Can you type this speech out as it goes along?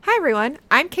everyone,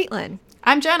 I'm Caitlin.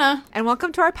 I'm Jenna. And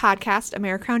welcome to our podcast,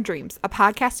 Americrown Dreams, a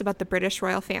podcast about the British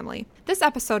royal family. This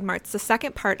episode marks the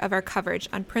second part of our coverage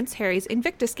on Prince Harry's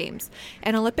Invictus Games,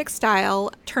 an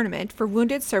Olympic-style tournament for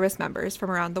wounded service members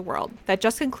from around the world that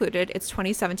just concluded its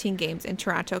 2017 games in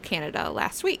Toronto, Canada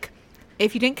last week.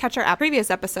 If you didn't catch our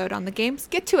previous episode on the games,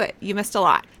 get to it. You missed a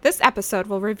lot. This episode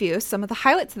will review some of the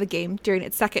highlights of the game during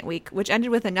its second week, which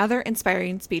ended with another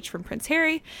inspiring speech from Prince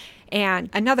Harry and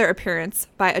another appearance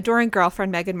by adoring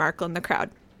girlfriend Meghan Markle in the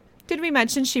crowd. Did we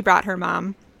mention she brought her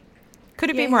mom? Could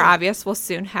it be more obvious we'll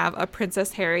soon have a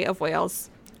Princess Harry of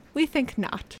Wales? We think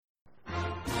not.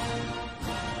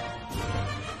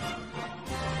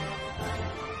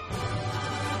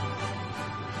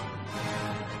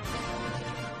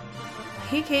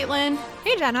 Hey, Caitlin.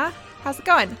 Hey, Jenna. How's it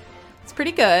going? It's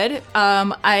pretty good.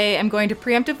 I am going to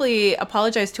preemptively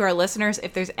apologize to our listeners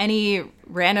if there's any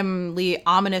randomly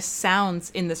ominous sounds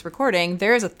in this recording.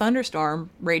 There is a thunderstorm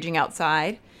raging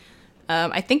outside.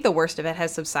 I think the worst of it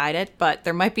has subsided, but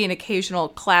there might be an occasional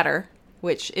clatter,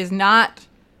 which is not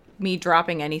me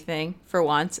dropping anything for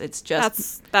once. It's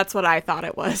just... That's what I thought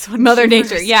it was. Mother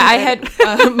Nature. Yeah, I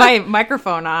had my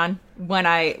microphone on when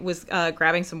I was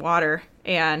grabbing some water,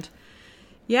 and...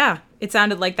 yeah, it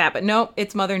sounded like that, but no,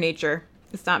 it's Mother Nature.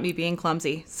 It's not me being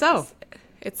clumsy. So,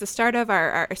 it's the start of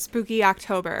our spooky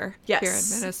October here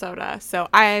in Minnesota, so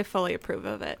I fully approve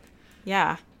of it.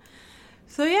 Yeah.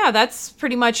 So yeah, that's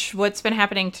pretty much what's been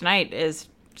happening tonight, is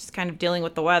just kind of dealing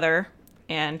with the weather.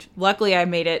 And luckily I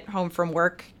made it home from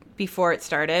work before it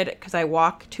started, because I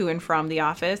walk to and from the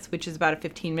office, which is about a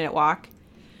 15-minute walk,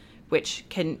 which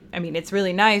it's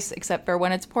really nice, except for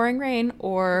when it's pouring rain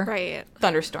or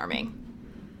thunderstorming.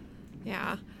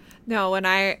 Yeah. No, when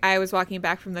I was walking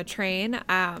back from the train,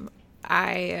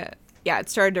 it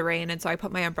started to rain, and so I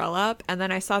put my umbrella up, and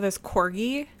then I saw this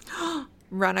corgi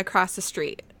run across the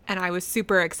street, and I was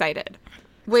super excited.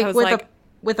 Wait, so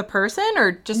with a person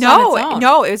or just on its own?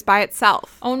 No, it was by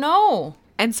itself. Oh, no.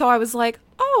 And so I was like,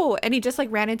 oh, and he just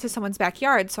ran into someone's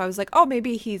backyard, so I was like, oh,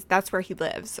 maybe that's where he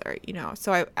lives, or,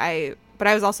 so but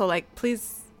I was also like,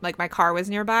 please, my car was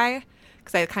nearby,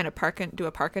 because I kind of do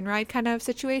a park and ride kind of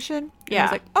situation. And I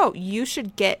was like, oh, you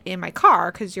should get in my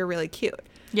car because you're really cute.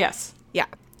 Yes. Yeah.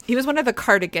 He was one of the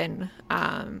cardigan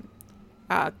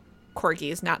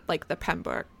corgis, not like the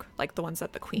Pembroke, like the ones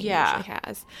that the Queen usually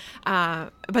has.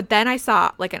 But then I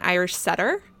saw an Irish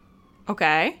setter.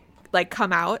 Okay.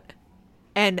 Come out.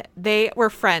 And they were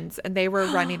friends, and they were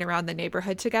running around the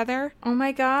neighborhood together. Oh,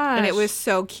 my gosh. And it was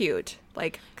so cute.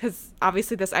 Because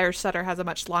obviously this Irish setter has a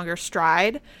much longer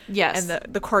stride. Yes.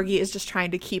 And the corgi is just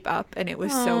trying to keep up. And it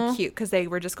was so cute because they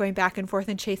were just going back and forth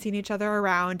and chasing each other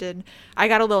around. And I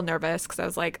got a little nervous because I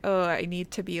was like, oh, I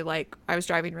need to be I was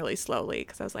driving really slowly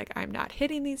because I was like, I'm not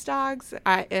hitting these dogs.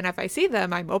 And if I see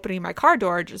them, I'm opening my car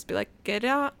door, just be like, get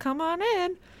out, come on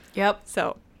in. Yep.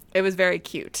 So it was very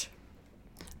cute.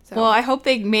 So. Well, I hope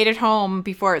they made it home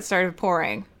before it started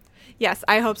pouring. Yes,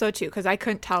 I hope so too, because I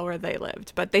couldn't tell where they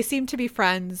lived. But they seemed to be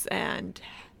friends and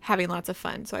having lots of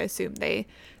fun, so I assume they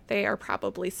are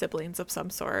probably siblings of some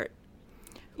sort.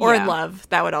 Or in love.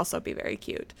 That would also be very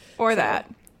cute. Or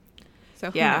that.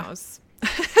 So who knows?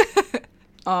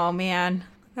 Oh, man.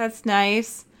 That's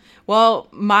nice. Well,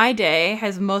 my day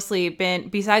has mostly been,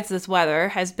 besides this weather,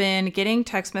 has been getting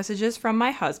text messages from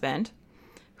my husband,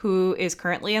 who is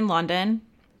currently in London.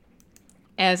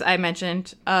 As I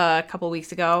mentioned a couple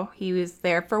weeks ago, he was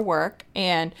there for work.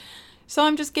 And so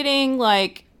I'm just getting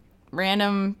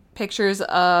random pictures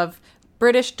of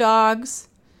British dogs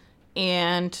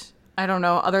and, I don't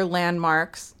know, other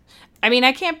landmarks.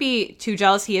 I can't be too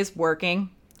jealous. He is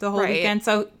working the whole weekend.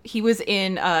 So he was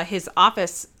in his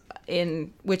office,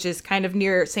 which is kind of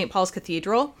near St. Paul's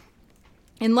Cathedral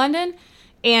in London.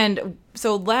 And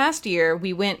so last year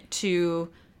we went to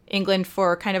England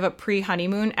for kind of a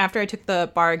pre-honeymoon after I took the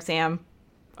bar exam.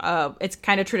 It's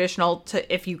kind of traditional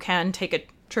to, if you can, take a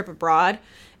trip abroad,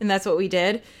 and that's what we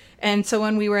did. And so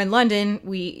when we were in London,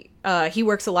 he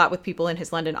works a lot with people in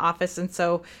his London office, and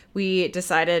so we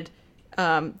decided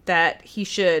that he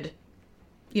should,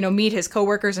 meet his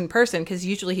coworkers in person, because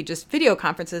usually he just video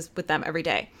conferences with them every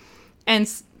day. And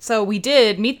so we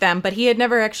did meet them, but he had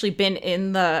never actually been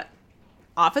in the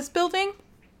office building.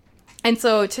 And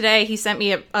so today he sent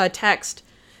me a text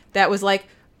that was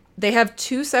they have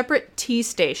 2 separate tea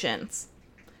stations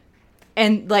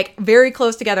and very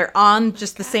close together on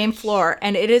just the same floor.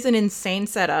 And it is an insane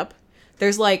setup.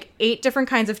 There's 8 different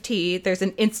kinds of tea. There's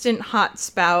an instant hot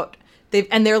spout.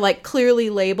 They're clearly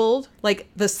labeled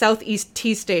the Southeast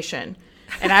Tea Station.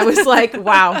 And I was like,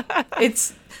 wow,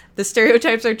 the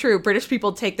stereotypes are true. British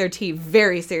people take their tea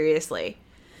very seriously.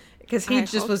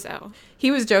 because So.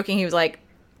 he was joking. He was like,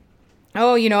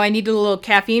 oh, I need a little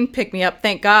caffeine pick me up.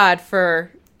 Thank God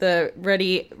for the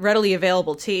readily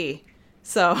available tea.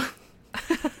 So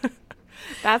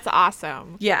That's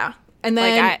awesome. yeah. And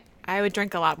then Like I would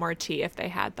drink a lot more tea if they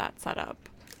had that set up.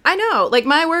 I know, like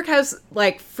my work has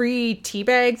like free tea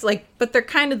bags, like, but they're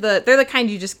kind of they're the kind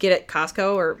you just get at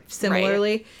Costco or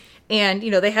similarly. Right. And,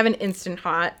 they have an instant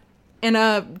hot.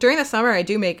 And during the summer I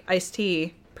do make iced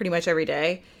tea pretty much every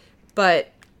day.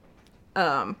 But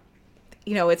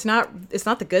it's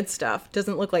not the good stuff. It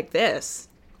doesn't look like this.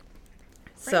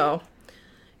 Right. So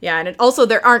yeah, and also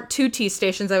there aren't 2 tea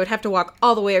stations. I would have to walk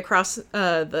all the way across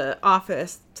the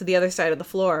office to the other side of the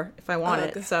floor if I want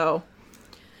it. So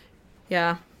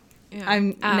yeah. I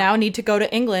now need to go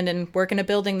to England and work in a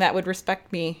building that would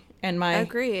respect me and my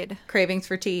Agreed. Cravings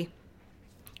for tea.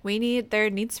 There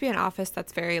needs to be an office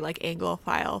that's very like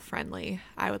Anglophile friendly.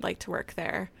 I would like to work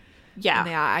there. Yeah.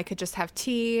 And I could just have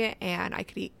tea and I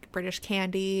could eat British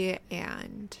candy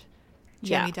and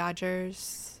Jammy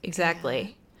Dodgers.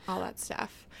 Exactly. All that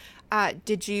stuff.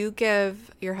 Did you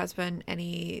give your husband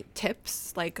any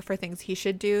tips, like for things he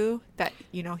should do that,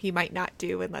 he might not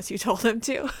do unless you told him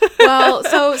to? Well,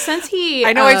 so since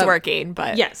I know he's working,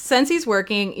 but. Yes, since he's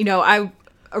working, I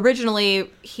originally,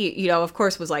 he, of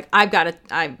course was like,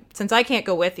 since I can't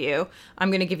go with you, I'm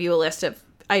going to give you a list of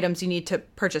items you need to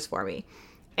purchase for me.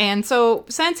 And so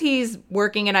since he's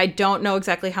working and I don't know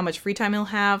exactly how much free time he'll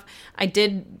have, I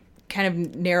did kind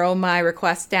of narrow my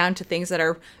requests down to things that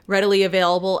are readily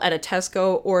available at a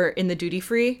Tesco or in the duty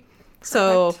free.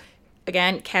 So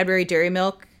again, Cadbury Dairy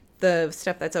Milk, the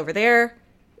stuff that's over there,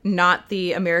 not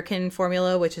the American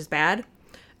formula, which is bad.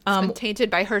 It's been tainted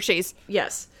by Hershey's.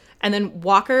 Yes. And then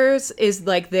Walker's is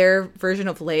like their version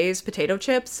of Lay's potato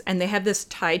chips, and they have this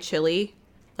Thai chili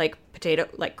like potato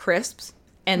like crisps,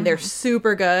 and they're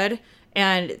super good.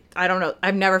 And I don't know,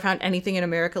 I've never found anything in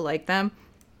America like them.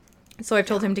 So I've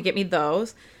told him to get me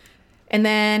those. And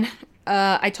then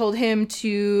I told him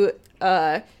to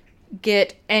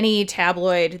get any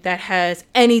tabloid that has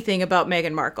anything about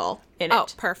Meghan Markle in it. Oh,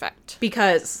 perfect.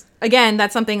 Because, again,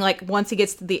 that's something like once he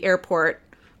gets to the airport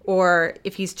or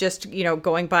if he's just,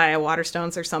 going by a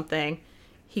Waterstones or something,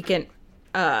 he can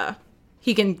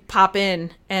pop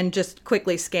in and just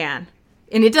quickly scan.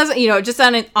 And it doesn't, just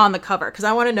on the cover. Because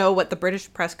I want to know what the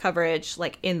British press coverage,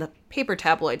 like in the paper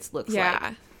tabloids, looks like.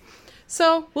 Yeah.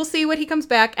 So we'll see what he comes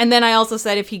back. And then I also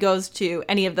said if he goes to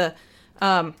any of the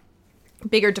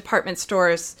bigger department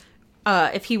stores,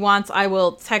 if he wants, I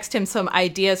will text him some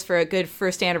ideas for a good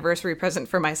first anniversary present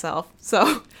for myself.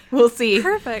 So we'll see.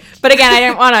 Perfect. But again, I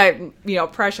didn't want to,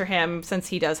 pressure him since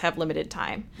he does have limited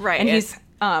time. Right. And he's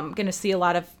going to see a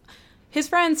lot of his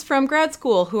friends from grad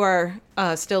school who are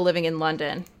still living in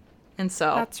London. And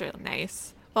so that's really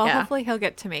nice. Well, hopefully he'll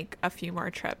get to make a few more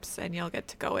trips and you'll get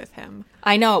to go with him.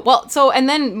 I know. Well, so, and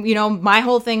then, my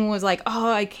whole thing was like,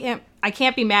 oh, I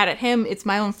can't be mad at him. It's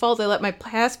my own fault. I let my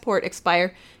passport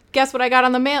expire. Guess what I got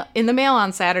in the mail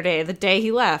on Saturday, the day he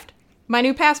left? My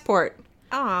new passport.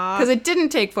 Aww. Because it didn't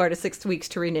take 4 to 6 weeks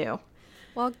to renew.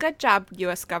 Well, good job,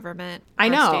 U.S. government. I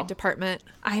know. State Department.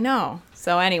 I know.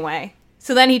 So anyway.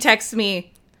 So then he texts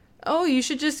me, oh, you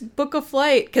should just book a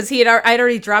flight. Because I'd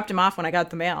already dropped him off when I got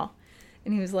the mail.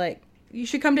 And he was like, you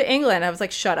should come to England. I was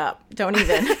like, shut up. Don't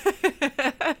even.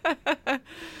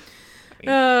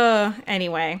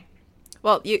 Anyway.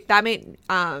 Well,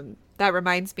 that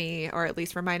reminds me, or at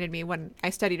least reminded me, when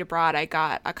I studied abroad, I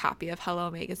got a copy of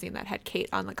Hello magazine that had Kate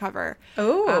on the cover.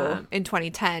 Oh. In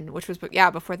 2010, which was,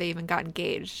 before they even got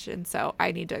engaged. And so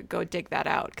I need to go dig that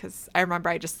out because I remember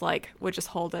I just would just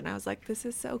hold it. And I was like, this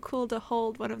is so cool to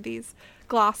hold one of these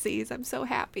glossies. I'm so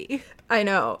happy. I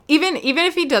know. Even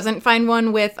if he doesn't find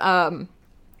one with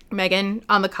Meghan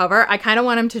on the cover, I kind of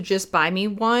want him to just buy me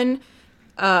one.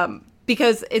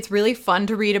 Because it's really fun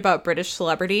to read about British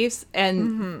celebrities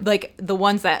and like the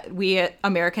ones that we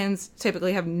Americans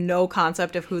typically have no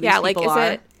concept of who these people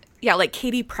are. Like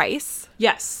Katie Price?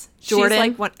 Yes.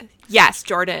 Jordan. Yes,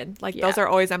 Jordan. Yeah. Those are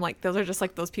always, those are just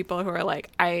like those people who are like,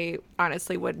 I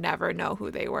honestly would never know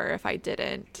who they were if I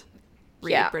didn't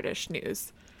read British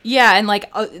news. Yeah, and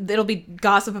it'll be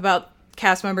gossip about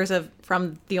cast members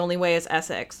from The Only Way is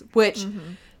Essex, which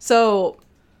so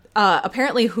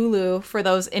apparently Hulu, for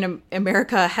those in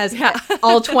America, has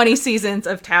all 20 seasons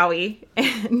of Towie.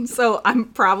 And so I'm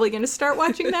probably going to start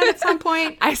watching that at some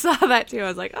point. I saw that too. I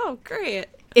was like, oh, great.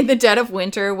 In the dead of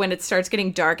winter, when it starts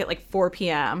getting dark at 4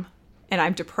 p.m. and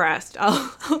I'm depressed,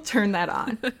 I'll turn that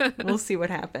on. We'll see what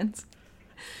happens.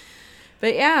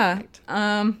 But yeah,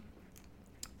 I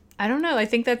don't know. I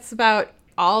think that's about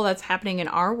all that's happening in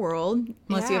our world,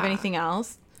 unless you have anything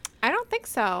else. I don't think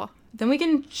so. then we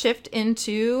can shift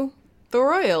into the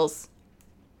royals.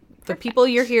 The people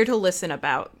you're here to listen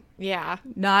about. Yeah.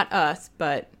 Not us,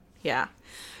 but yeah.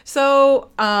 So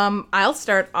I'll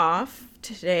start off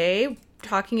today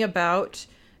talking about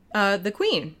the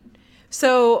Queen.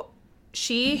 So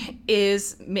she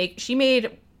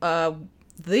made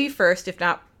the first, if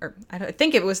not, or I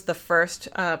think it was the first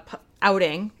public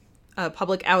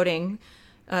outing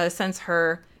since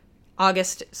her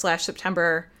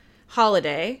August/September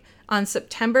holiday. On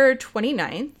September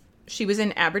 29th, she was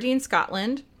in Aberdeen,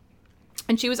 Scotland,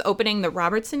 and she was opening the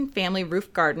Robertson Family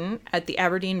Roof Garden at the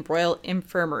Aberdeen Royal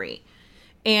Infirmary.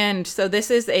 And so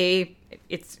this is it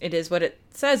is what it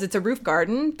says. It's a roof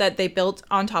garden that they built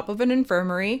on top of an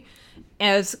infirmary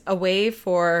as a way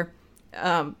for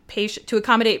to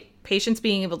accommodate patients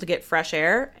being able to get fresh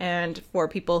air and for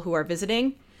people who are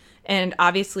visiting. And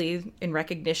obviously in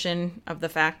recognition of the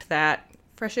fact that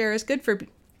fresh air is good for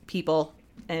people.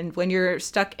 And when you're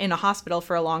stuck in a hospital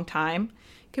for a long time,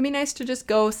 it can be nice to just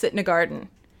go sit in a garden.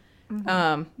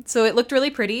 Mm-hmm. So it looked really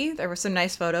pretty. There were some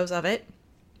nice photos of it.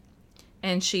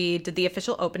 And she did the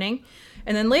official opening.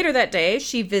 And then later that day,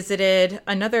 she visited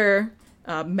another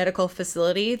medical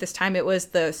facility. This time it was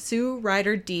the Sue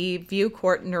Ryder D. View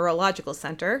Court Neurological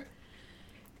Center.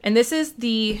 And this is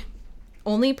the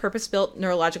only purpose-built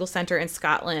neurological center in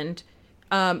Scotland.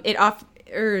 It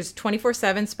offers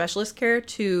 24/7 specialist care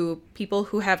to people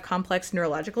who have complex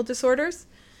neurological disorders.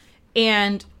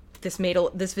 And this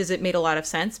visit made a lot of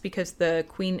sense because the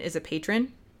Queen is a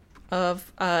patron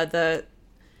of the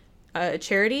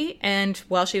charity. And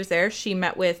while she was there, she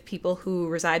met with people who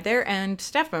reside there and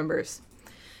staff members.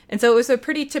 And so it was a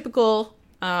pretty typical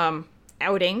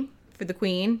outing for the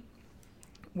Queen,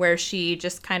 where she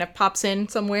just kind of pops in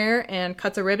somewhere and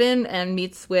cuts a ribbon and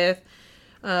meets with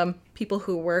people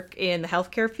who work in the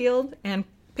healthcare field and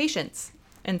patients.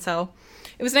 And so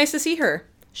it was nice to see her.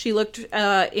 She looked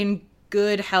in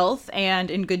good health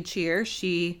and in good cheer.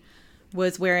 She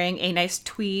was wearing a nice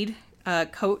tweed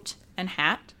coat and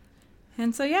hat.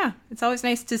 And so, yeah, it's always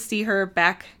nice to see her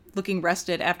back looking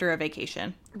rested after a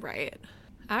vacation. Right.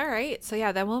 All right. So,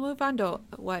 yeah, then we'll move on to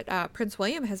what Prince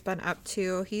William has been up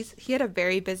to. He had a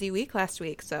very busy week last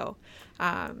week. So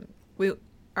we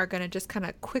are going to just kind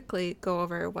of quickly go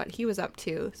over what he was up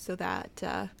to so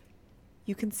that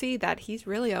you can see that he's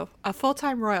really a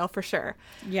full-time royal for sure.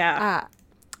 Yeah.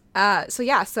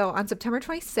 So on September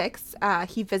 26th,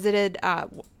 he visited,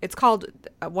 it's called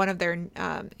one of their,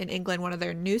 in England, one of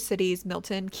their new cities,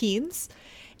 Milton Keynes.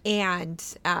 And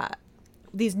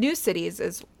these new cities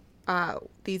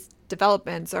these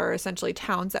developments are essentially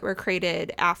towns that were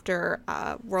created after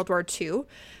World War II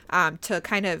to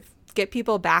kind of get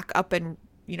people back up and,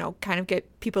 kind of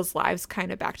get people's lives kind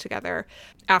of back together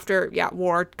after,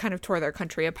 war kind of tore their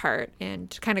country apart,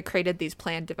 and kind of created these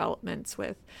planned developments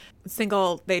with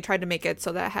they tried to make it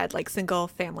so that it had like single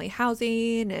family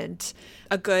housing and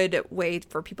a good way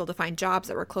for people to find jobs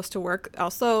that were close to work.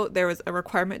 Also, there was a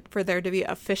requirement for there to be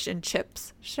a fish and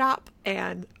chips shop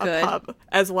and a pub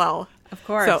as well. Of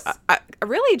course. So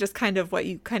really just kind of what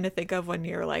you kind of think of when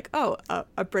you're like, oh,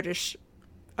 a British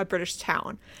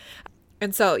town.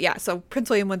 And so, so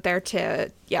Prince William went there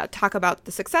to, talk about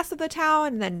the success of the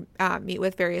town and then meet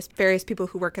with various people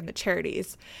who work in the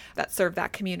charities that serve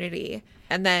that community.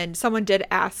 And then someone did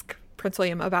ask Prince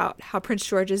William about how Prince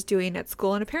George is doing at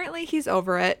school, and apparently he's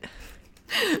over it.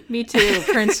 Me too,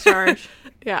 Prince George.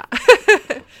 Yeah.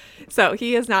 So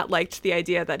he has not liked the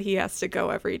idea that he has to go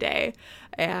every day.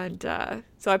 And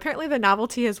so apparently the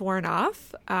novelty has worn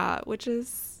off, which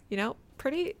is,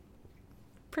 pretty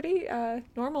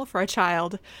normal for a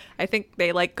child. I think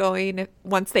they like going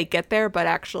once they get there, but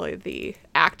actually the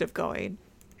act of going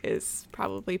is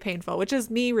probably painful, which is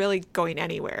me really going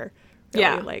anywhere. Really,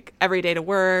 yeah. Like every day to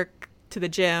work, to the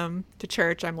gym, to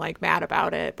church, I'm like mad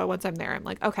about it. But once I'm there, I'm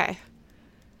like, okay.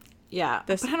 Yeah.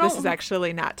 This is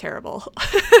actually not terrible.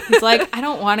 It's like, I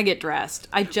don't want to get dressed.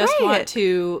 I just want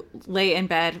to lay in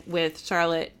bed with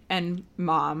Charlotte and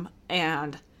Mom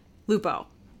and Lupo.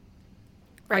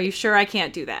 Are you sure I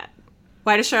can't do that?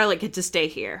 Why does Charlotte get to stay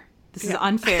here? This is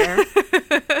unfair.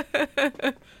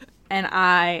 And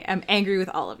I am angry with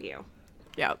all of you.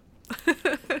 Yep.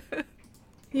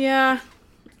 Yeah.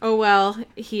 Oh, well,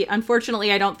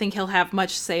 unfortunately, I don't think he'll have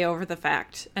much say over the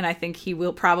fact. And I think he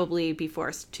will probably be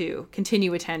forced to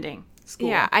continue attending school.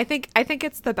 Yeah, I think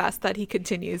it's the best that he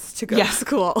continues to go to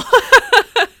school.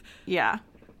 Yeah.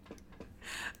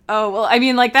 Oh, well, I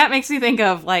mean, like, that makes me think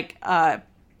of, like,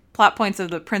 plot points of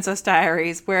the Princess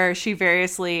Diaries where she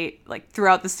variously, like,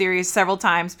 throughout the series several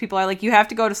times, people are like, you have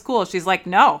to go to school. She's like,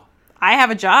 no, I have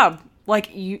a job. Like,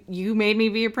 you made me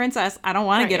be a princess. I don't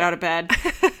want to get out of bed.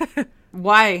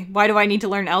 Why do I need to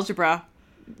learn algebra?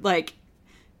 Like,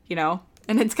 you know,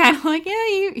 and it's kind of like,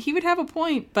 yeah, he would have a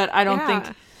point, but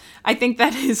I think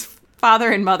that his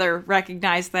father and mother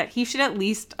recognized that he should at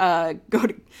least go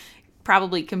to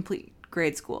probably complete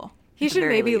grade school. He should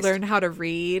maybe learn how to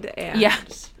read and,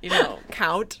 you know,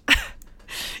 count.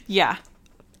 Yeah.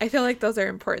 I feel like those are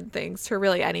important things for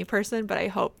really any person, but I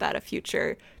hope that a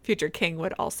future king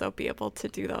would also be able to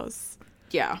do those.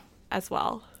 Yeah. As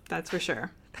well. That's for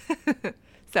sure.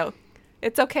 So,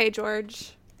 it's okay,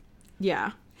 George.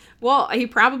 Yeah. Well, he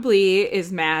probably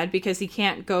is mad because he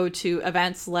can't go to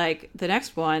events like the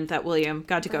next one that William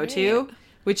got to go to,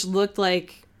 which looked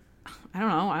like, I don't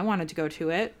know, I wanted to go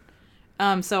to it.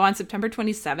 So on September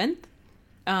 27th,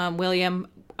 William,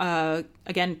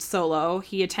 again, solo,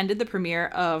 he attended the premiere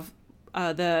of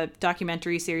the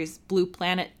documentary series Blue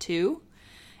Planet 2.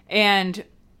 And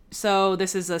so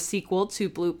this is a sequel to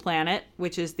Blue Planet,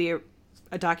 which is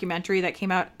a documentary that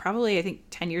came out probably, I think,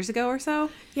 10 years ago or so.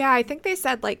 Yeah, I think they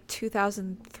said like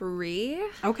 2003.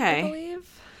 Okay. I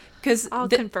believe. Because I'll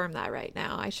confirm that right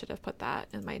now. I should have put that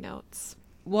in my notes.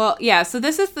 Well, yeah, so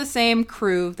this is the same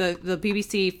crew, the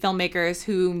BBC filmmakers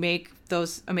who make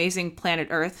those amazing Planet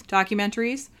Earth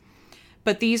documentaries.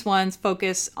 But these ones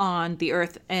focus on the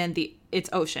Earth and its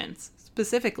oceans.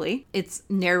 Specifically, it's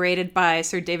narrated by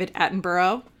Sir David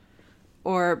Attenborough,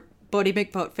 or Boaty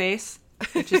McBoatface,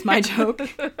 which is my joke.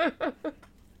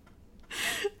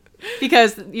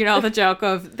 Because, you know, the joke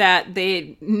of that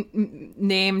they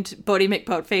named Boaty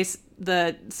McBoatface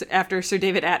after Sir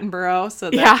David Attenborough,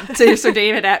 so that Sir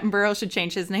David Attenborough should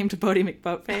change his name to Boaty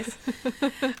McBoatface.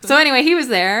 So anyway, he was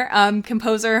there.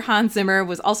 Composer Hans Zimmer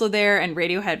was also there, and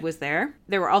Radiohead was there.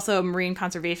 There were also marine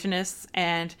conservationists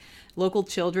and local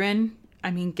children,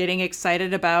 getting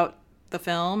excited about the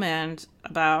film and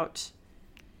about,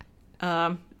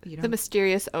 the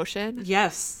mysterious ocean.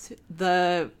 Yes.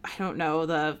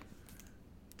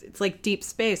 It's like deep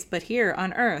space, but here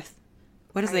on Earth.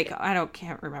 What is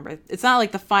can't remember. It's not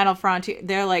like the final frontier.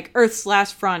 They're like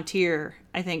Earth/frontier,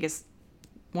 I think is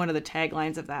one of the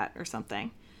taglines of that or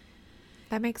something.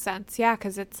 That makes sense. Yeah,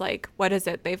 because it's like, what is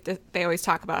it? They always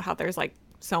talk about how there's like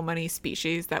so many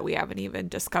species that we haven't even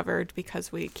discovered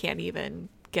because we can't even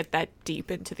get that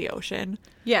deep into the ocean.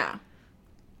 Yeah.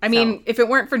 If it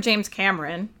weren't for James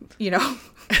Cameron,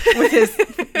 with his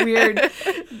weird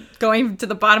going to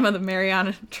the bottom of the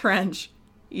Mariana Trench,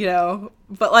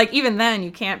 but like even then you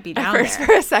can't be down there.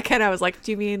 For a second I was like,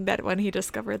 do you mean that when he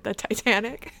discovered the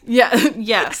Titanic? Yeah,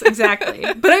 yes, exactly.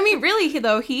 But really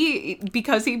though, he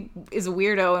because he is a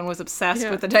weirdo and was obsessed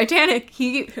with the Titanic,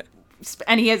 he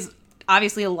has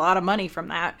obviously a lot of money from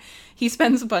that. He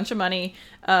spends a bunch of money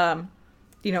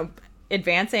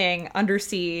advancing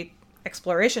undersea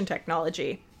exploration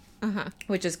technology,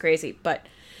 which is crazy. But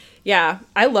yeah,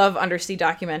 I love undersea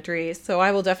documentaries, so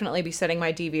I will definitely be setting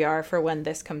my DVR for when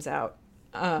this comes out.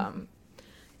 I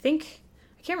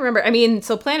can't remember.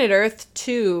 So Planet Earth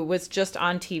 2 was just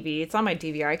on TV. It's on my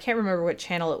DVR. I can't remember what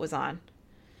channel it was on.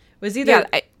 It was either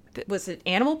was it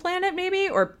Animal Planet maybe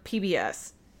or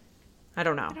PBS? I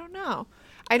don't know.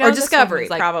 I know or Discovery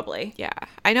probably. Yeah,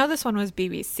 I know this one was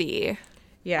BBC.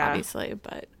 Yeah, obviously,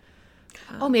 but.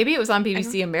 Maybe it was on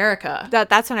BBC America.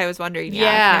 That's what I was wondering.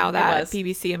 Yeah, now that was.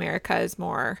 BBC America is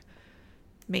more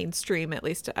mainstream, at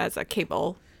least as a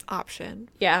cable option.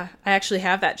 Yeah, I actually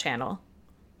have that channel,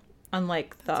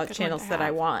 unlike the channels that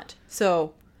I want.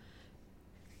 So,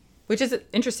 which is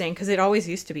interesting because it always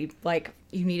used to be like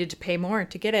you needed to pay more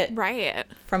to get it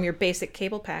from your basic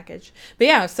cable package. But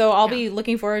yeah, so I'll be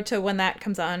looking forward to when that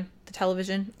comes on the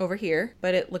television over here,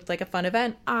 but it looked like a fun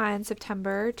event. On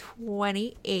September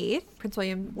 28th, Prince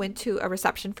William went to a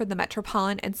reception for the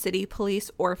Metropolitan and City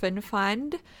Police Orphan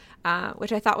Fund,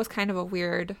 which I thought was kind of a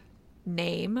weird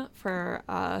name for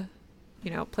a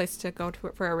place to go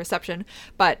to for a reception.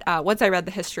 But once I read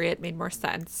the history, it made more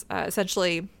sense.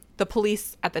 Essentially, the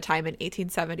police at the time in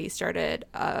 1870 started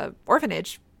an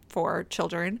orphanage for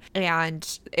children,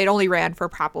 and it only ran for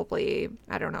probably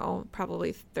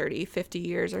 30, 50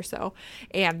 years or so.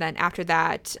 And then after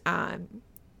that,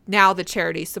 now the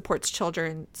charity supports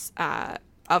children's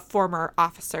of former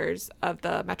officers of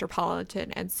the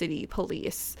Metropolitan and City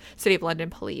of London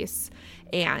Police.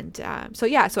 And so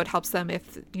it helps them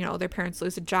if their parents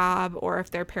lose a job or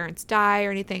if their parents die or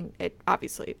anything. It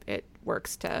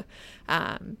works to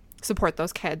support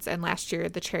those kids. And last year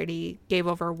the charity gave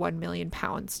over £1 million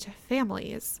to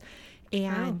families.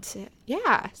 And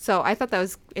so I thought that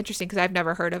was interesting because I've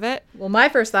never heard of it. Well, my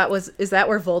first thought was, is that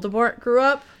where Voldemort grew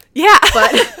up? Yeah.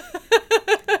 But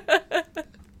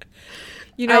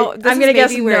You know, I'm going to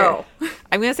guess no.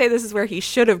 I'm going to say this is where he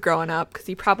should have grown up because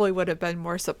he probably would have been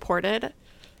more supported.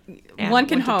 One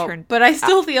can hope, but I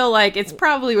still feel like it's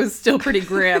probably was still pretty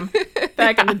grim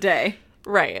back in the day.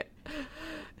 Right.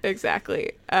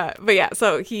 Exactly. But yeah,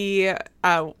 so he,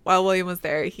 while William was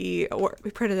there, we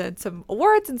printed some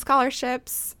awards and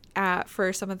scholarships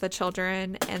for some of the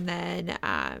children, and then,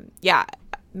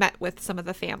 met with some of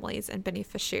the families and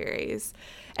beneficiaries.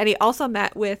 And he also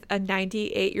met with a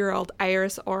 98-year-old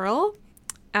Iris Orrell,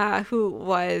 who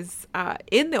was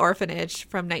in the orphanage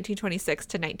from 1926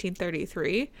 to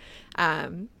 1933.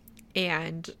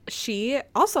 And she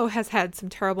also has had some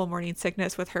terrible morning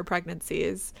sickness with her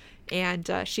pregnancies.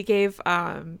 And she gave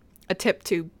a tip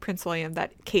to Prince William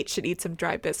that Kate should eat some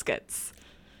dry biscuits.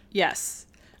 Yes.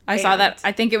 I saw that.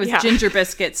 I think it was ginger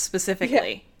biscuits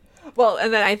specifically. Yeah. Well,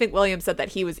 and then I think William said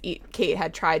that Kate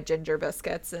had tried ginger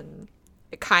biscuits and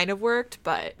it kind of worked,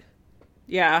 but...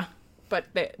 Yeah. But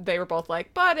they were both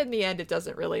like, but in the end, it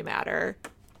doesn't really matter.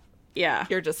 Yeah.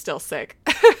 You're just still sick.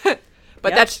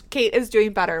 But Kate is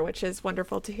doing better, which is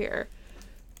wonderful to hear.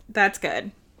 That's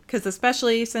good. Because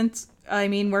especially since,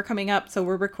 we're coming up, so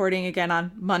we're recording again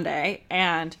on Monday,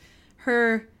 and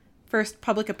her first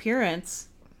public appearance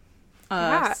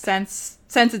since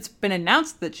it's been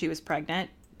announced that she was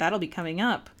pregnant, that'll be coming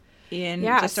up in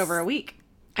just over a week.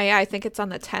 I think it's on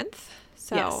the 10th.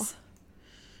 So. Yes.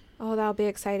 Oh, that'll be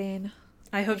exciting.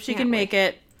 I hope she can make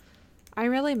it. I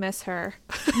really miss her.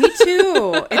 Me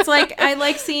too. It's like, I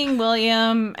like seeing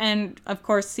William and, of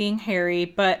course, seeing Harry,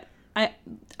 but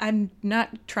I'm not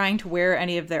trying to wear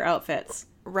any of their outfits.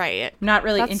 Right. I'm not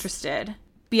really interested.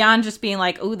 Beyond just being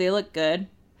like, oh, they look good.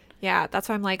 Yeah, that's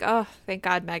why I'm like, oh, thank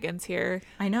God Meghan's here.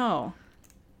 I know.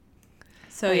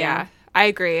 So, yeah, I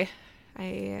agree.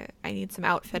 I need some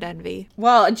outfit envy.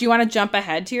 Well, do you want to jump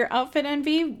ahead to your outfit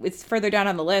envy? It's further down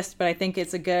on the list, but I think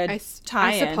it's a good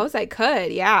tie-in. I suppose I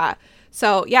could, yeah.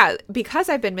 So, yeah, because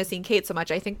I've been missing Kate so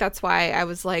much, I think that's why I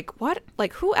was like, what?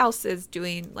 Like, who else is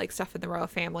doing, like, stuff in the royal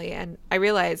family? And I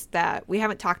realized that we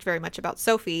haven't talked very much about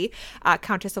Sophie,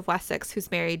 Countess of Wessex, who's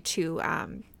married to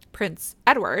Prince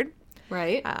Edward.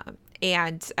 Right.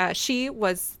 And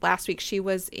last week, she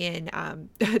was in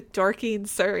Dorking,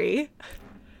 Surrey,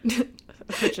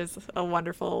 which is a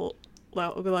wonderful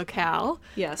locale.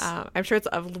 Yes. I'm sure it's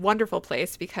a wonderful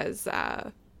place because,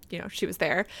 she was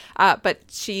there. But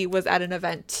she was at an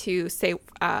event to say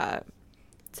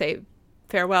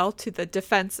farewell to the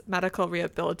Defense Medical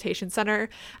Rehabilitation Center,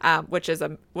 which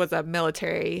was a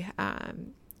military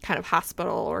kind of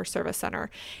hospital or service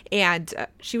center. And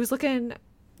she was looking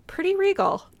pretty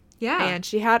regal. Yeah. And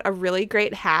she had a really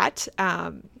great hat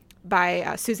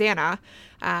by Susanna.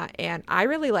 And I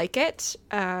really like it.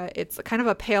 It's kind of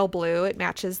a pale blue. It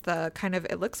matches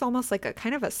it looks almost like a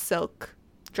kind of a silk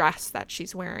dress that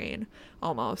she's wearing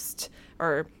almost,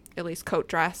 or at least coat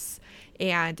dress.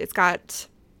 And it's got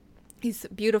these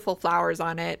beautiful flowers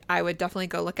on it. I would definitely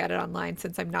go look at it online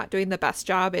since I'm not doing the best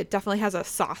job. It definitely has a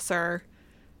saucer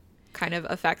kind of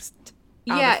effect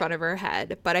on the front of her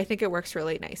head, but I think it works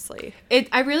really nicely.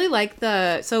 I really like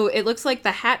so it looks like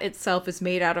the hat itself is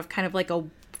made out of kind of like a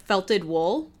felted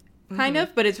wool kind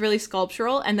of, but it's really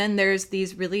sculptural. And then there's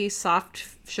these really soft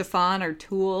chiffon or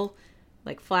tulle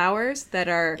like flowers that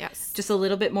are just a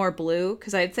little bit more blue,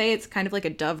 because I'd say it's kind of like a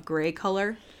dove gray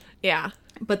color. Yeah.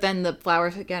 But then the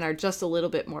flowers again are just a little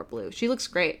bit more blue. She looks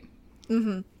great.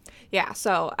 Mm-hmm. Yeah.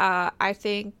 So I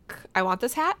think I want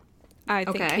this hat. I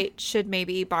think Kate should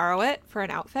maybe borrow it for an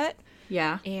outfit.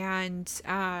 Yeah. And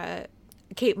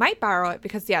Kate might borrow it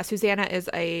because, Susanna is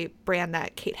a brand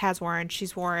that Kate has worn.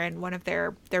 She's worn one of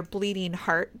their Bleeding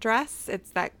Heart dress.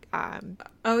 It's that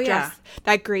dress,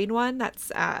 that green one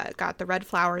that's got the red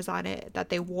flowers on it that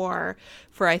they wore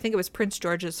for, I think it was Prince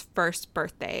George's first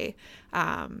birthday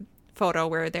photo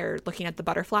where they're looking at the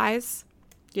butterflies.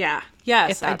 Yeah.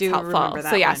 Yes, I do remember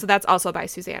that. So so that's also by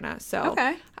Susanna. So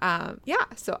okay.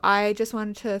 So I just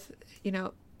wanted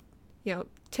to,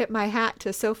 tip my hat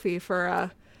to Sophie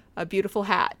for a beautiful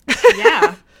hat.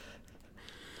 Yeah.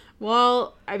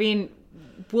 Well,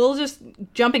 we'll just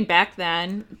jumping back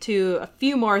then to a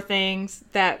few more things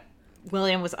that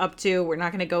William was up to. We're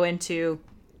not going to go into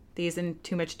these in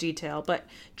too much detail, but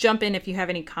jump in if you have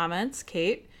any comments,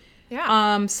 Kate.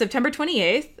 Yeah. September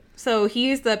 28th. So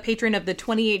he's the patron of the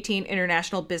 2018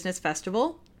 International Business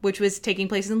Festival, which was taking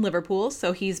place in Liverpool.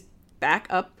 So he's back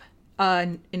up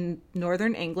in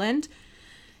northern England.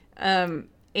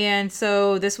 And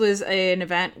so this was an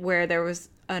event where there was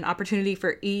an opportunity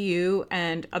for EU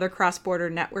and other cross-border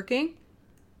networking,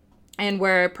 and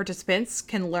where participants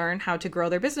can learn how to grow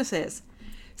their businesses.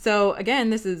 So again,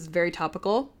 this is very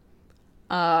topical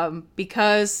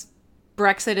because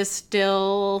Brexit is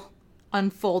still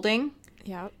unfolding.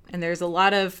 Yep. And there's a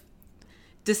lot of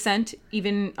dissent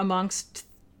even amongst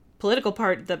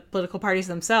the political parties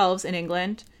themselves in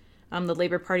England. The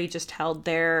Labour Party just held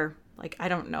their, like, I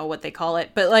don't know what they call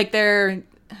it, but like their,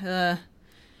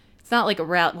 it's not like a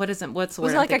rally. What's the word?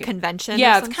 Was it like a convention?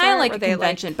 Yeah, of it's some kind of sort, like where a they,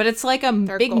 convention, but it's like a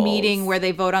big goals? meeting where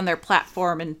they vote on their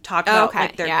platform and talk about Okay,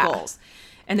 like their yeah. goals.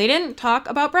 And they didn't talk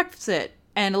about Brexit.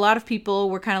 And a lot of people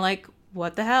were kind of like,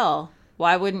 what the hell?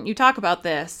 Why wouldn't you talk about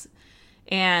this?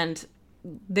 And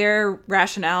their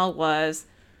rationale was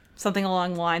something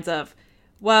along the lines of,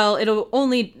 well,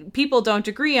 people don't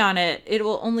agree on it. It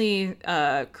will only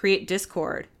create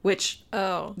discord, which,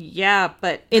 yeah,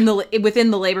 but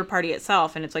within the Labour Party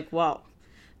itself. And it's like, well,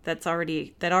 that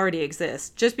already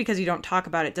exists. Just because you don't talk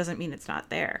about it doesn't mean it's not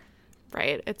there.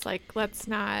 Right. It's like, let's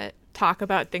not talk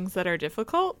about things that are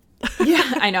difficult.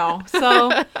 Yeah, I know.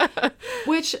 So,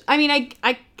 which, I mean,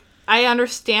 I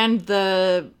understand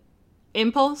the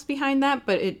impulse behind that,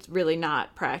 but it's really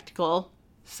not practical.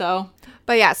 So,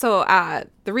 but yeah, so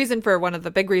the reason for one of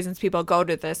the big reasons people go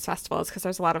to this festival is because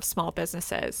there's a lot of small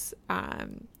businesses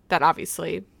that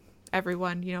obviously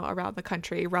everyone, around the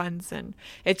country runs, and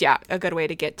it's, a good way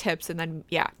to get tips and then,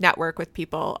 network with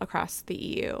people across the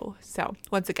EU. So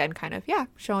once again, kind of,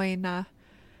 showing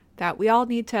that we all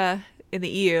need to, in the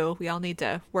EU, we all need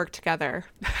to work together.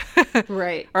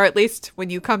 Right. Or at least when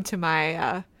you come to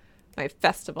my my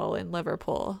festival in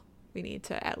Liverpool, we need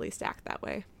to at least act that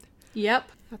way. Yep.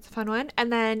 That's a fun one.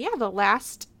 And then, the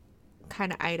last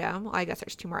kind of item, well, I guess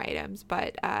there's two more items,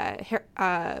 but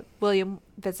William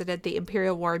visited the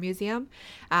Imperial War Museum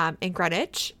in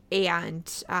Greenwich, and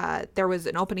there was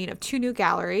an opening of 2 new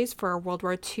galleries for World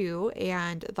War II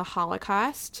and the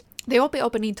Holocaust. They won't be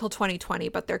opening until 2020,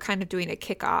 but they're kind of doing a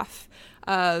kickoff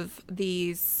of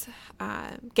these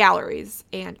galleries,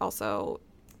 and also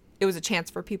it was a chance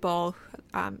for people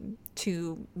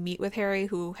to meet with Harry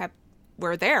who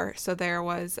were there. So there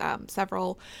was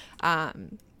several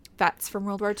vets from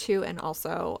World War II and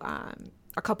also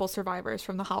a couple survivors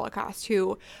from the Holocaust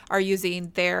who are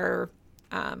using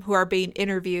who are being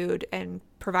interviewed and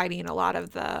providing a lot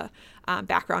of the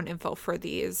background info for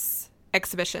these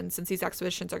exhibitions, since these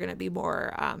exhibitions are going to be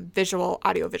more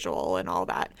audiovisual and all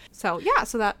that. So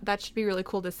so that should be really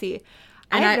cool to see.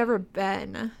 And I've never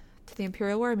been to the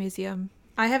Imperial War Museum.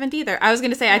 I haven't either. I was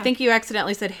going to say, I think you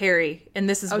accidentally said Harry, and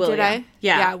this is William. Did I?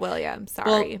 Yeah. Yeah, William.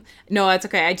 Sorry. Well, no, that's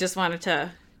okay. I just wanted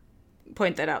to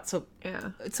point that out. So,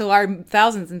 so our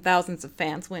thousands and thousands of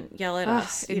fans wouldn't yell at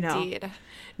us. Indeed.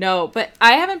 No, but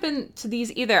I haven't been to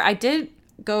these either. I've been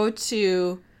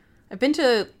to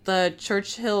the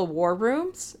Churchill War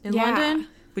Rooms in London,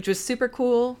 which was super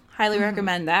cool. Highly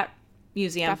recommend that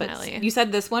museum. Definitely. But you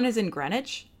said this one is in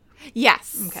Greenwich?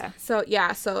 Yes. Okay.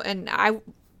 So, and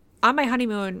on my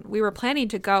honeymoon, we were planning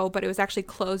to go, but it was actually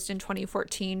closed in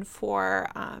 2014 for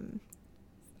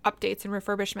updates and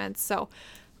refurbishments. So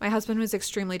my husband was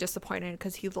extremely disappointed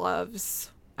because he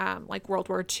loves like World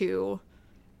War II,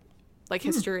 like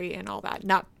history and all that.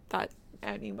 Not that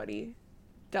anybody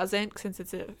doesn't, since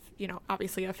it's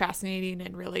obviously a fascinating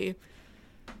and really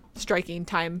striking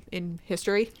time in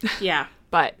history. Yeah.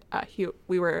 But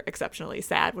we were exceptionally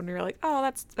sad when we were like, oh,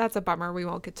 that's a bummer. We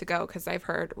won't get to go because I've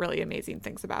heard really amazing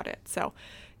things about it. So,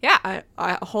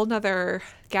 a whole nother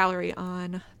gallery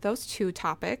on those 2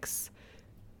 topics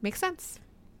makes sense.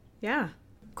 Yeah.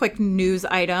 Quick news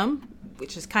item,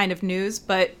 which is kind of news,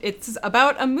 but it's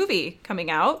about a movie coming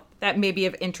out that may be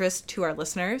of interest to our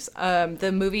listeners.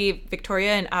 The movie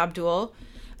Victoria and Abdul,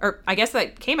 or I guess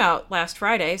that came out last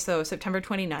Friday, so September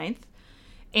 29th.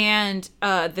 And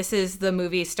this is the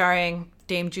movie starring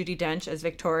Dame Judi Dench as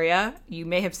Victoria. You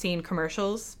may have seen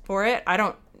commercials for it.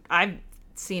 I've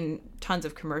seen tons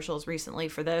of commercials recently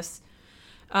for this.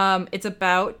 It's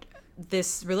about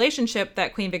this relationship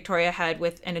that Queen Victoria had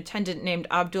with an attendant named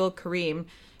Abdul Karim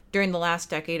during the last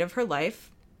decade of her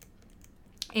life.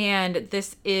 And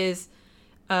this is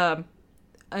a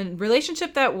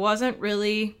relationship that wasn't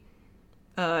really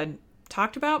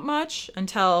talked about much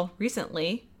until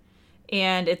recently.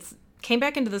 And it came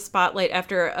back into the spotlight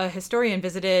after a historian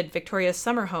visited Victoria's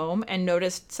summer home and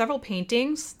noticed several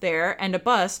paintings there and a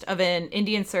bust of an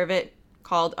Indian servant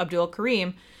called Abdul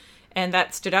Karim. And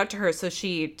that stood out to her, so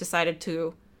she decided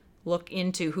to look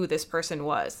into who this person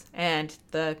was. And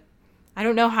I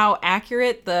don't know how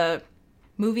accurate the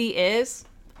movie is.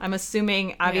 I'm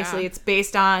assuming, obviously, it's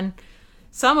based on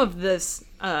some of this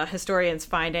historian's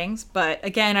findings. But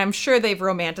again, I'm sure they've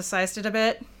romanticized it a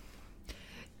bit.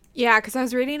 Yeah, because I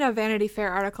was reading a Vanity Fair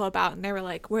article about, and they were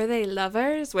like, were they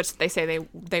lovers? Which they say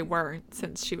they weren't,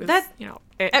 since she was,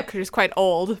 she was quite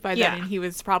old by then, Yeah. and he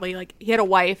was probably like, he had a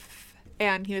wife,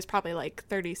 and he was probably like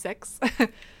 36.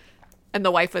 And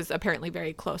the wife was apparently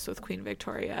very close with Queen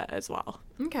Victoria as well.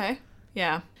 Okay.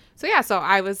 Yeah. So yeah, so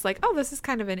I was like, oh, this is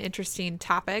kind of an interesting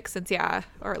topic since,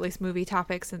 or at least movie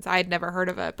topic, since I had never heard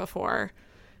of it before.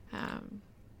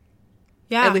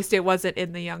 Yeah. At least it wasn't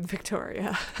in the Young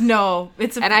Victoria. No,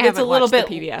 it's And I it's haven't a little watched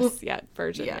bit the PBS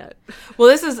version yeah. yet. Well,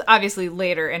 this is obviously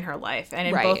later in her life, and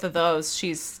in Right. both of those,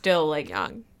 she's still like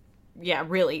Young. Yeah,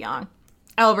 really young.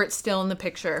 Albert's still in the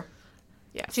picture.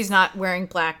 Yeah. She's not wearing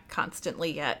black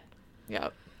constantly yet.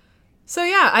 Yep. So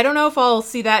yeah, I don't know if I'll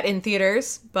see that in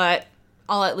theaters, but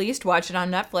I'll at least watch it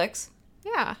on Netflix.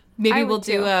 Yeah. Maybe I we'll would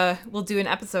too. do an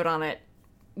episode on it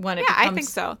when it Yeah, becomes... I think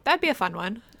so. That'd be a fun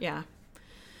one. Yeah.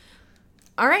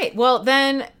 All right. Well,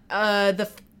 then I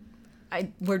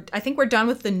think we're done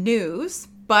with the news,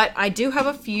 but I do have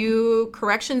a few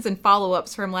corrections and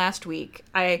follow-ups from last week.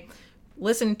 I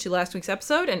listened to last week's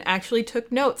episode and actually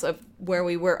took notes of where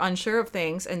we were unsure of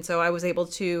things, and so I was able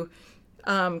to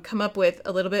come up with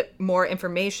a little bit more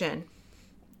information.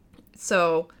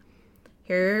 So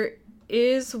here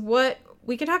is what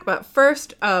we can talk about.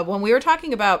 First, when we were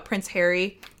talking about Prince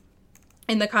Harry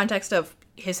in the context of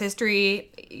his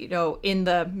history, in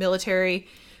the military,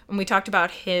 when we talked about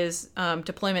his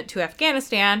deployment to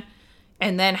Afghanistan,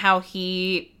 and then how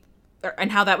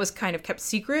that was kind of kept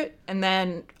secret, and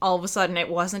then all of a sudden it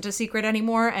wasn't a secret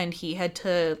anymore, and he had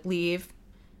to leave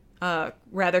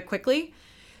rather quickly.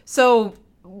 So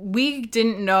we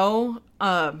didn't know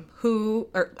who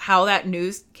or how that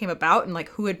news came about and like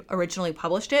who had originally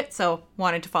published it, so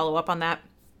wanted to follow up on that.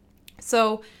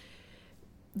 So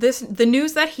the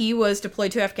news that he was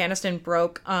deployed to Afghanistan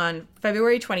broke on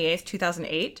February 28th,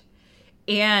 2008.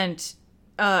 And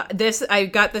I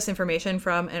got this information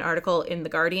from an article in The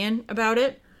Guardian about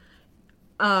it.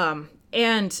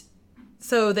 And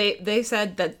so they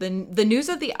said that the news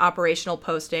of the operational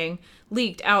posting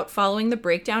leaked out following the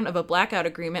breakdown of a blackout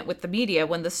agreement with the media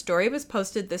when the story was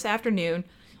posted this afternoon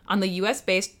on the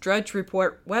US-based Drudge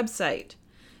Report website.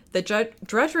 The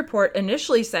Drudge Report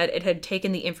initially said it had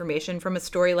taken the information from a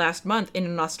story last month in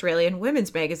an Australian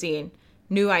women's magazine,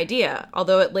 New Idea,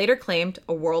 although it later claimed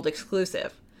a world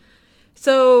exclusive.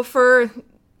 So for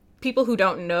people who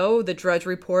don't know, the Drudge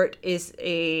Report is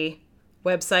a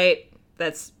website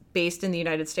that's based in the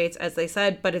United States, as they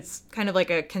said, but it's kind of like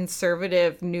a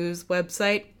conservative news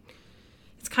website.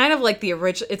 It's kind of like the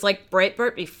original, it's like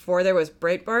Breitbart before there was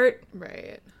Breitbart.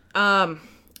 Right. And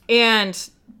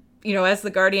as the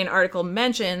Guardian article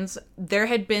mentions, there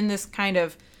had been this kind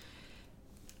of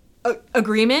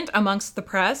agreement amongst the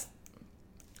press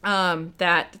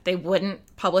that they wouldn't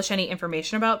publish any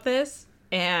information about this.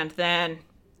 And then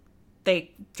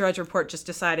Drudge Report just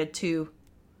decided to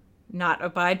not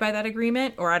abide by that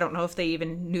agreement. Or I don't know if they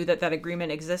even knew that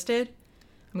agreement existed.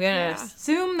 I'm going to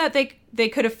assume that they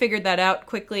could have figured that out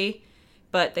quickly,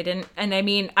 but they didn't. And I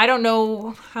mean, I don't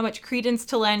know how much credence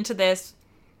to lend to this.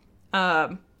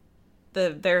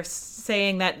 They're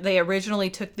saying that they originally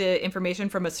took the information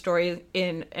from a story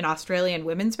in an Australian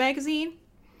women's magazine,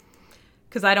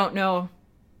 because I don't know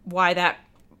why that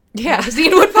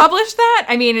magazine would publish that.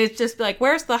 I mean, it's just like,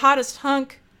 where's the hottest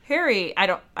hunk, Harry? I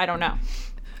don't know.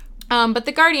 But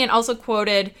the Guardian also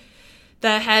quoted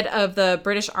the head of the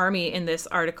British Army in this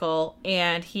article,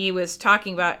 and he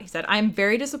said, "I'm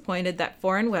very disappointed that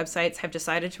foreign websites have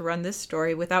decided to run this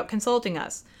story without consulting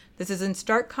us. This is in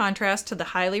stark contrast to the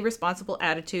highly responsible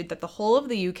attitude that the whole of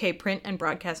the UK print and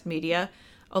broadcast media,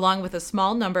 along with a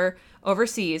small number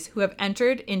overseas, who have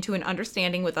entered into an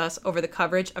understanding with us over the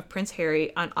coverage of Prince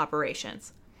Harry on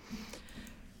operations."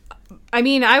 I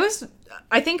mean,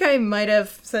 I think I might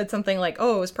have said something like,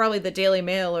 oh, it was probably the Daily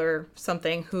Mail or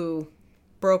something who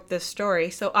broke this story.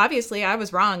 So obviously I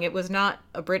was wrong. It was not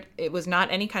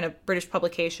any kind of British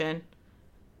publication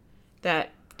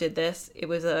that did this. It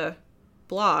was a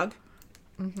blog.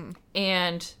 Mm-hmm.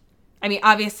 And I mean,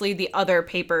 obviously the other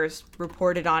papers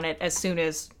reported on it as soon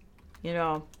as,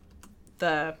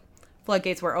 the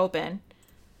floodgates were open.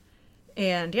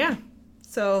 And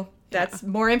so that's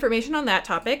more information on that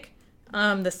topic.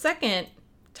 The second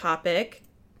topic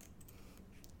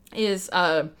is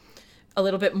a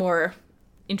little bit more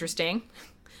interesting.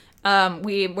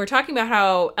 We were talking about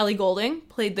how Ellie Goulding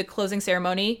played the closing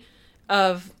ceremony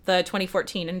of the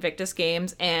 2014 Invictus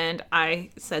Games, and I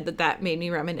said that made me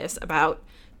reminisce about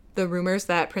the rumors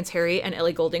that Prince Harry and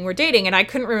Ellie Goulding were dating, and I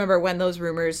couldn't remember when those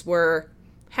rumors were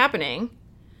happening.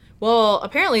 Well,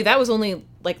 apparently that was only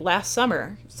like last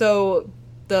summer. So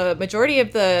the majority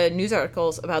of the news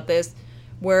articles about this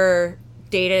were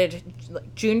dated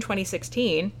June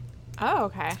 2016. Oh,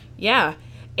 okay. Yeah.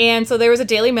 And so there was a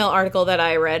Daily Mail article that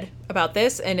I read about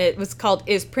this, and it was called,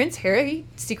 "Is Prince Harry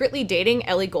secretly dating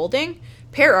Ellie Goulding?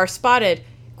 Pair are spotted,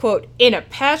 quote, in a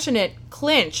passionate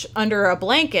clinch under a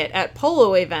blanket at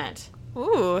polo event."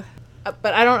 Ooh.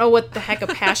 But I don't know what the heck a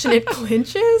passionate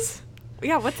clinch is.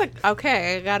 Yeah,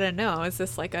 okay, I gotta know. Is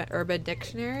this like an Urban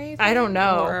Dictionary thing? I don't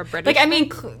know. Or a British like, I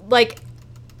mean, like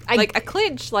a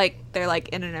clinch, like they're like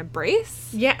in an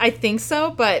embrace? Yeah, I think so,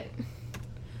 but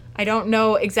I don't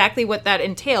know exactly what that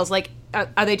entails. Like,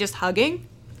 are they just hugging?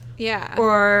 Yeah.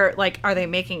 Or, like, are they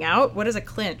making out? What is a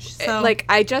clinch? So, like,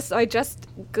 I just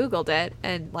Googled it,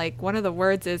 and, like, one of the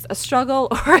words is a struggle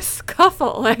or a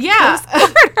scuffle. Like, yeah.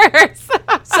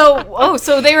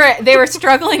 So they were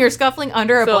struggling or scuffling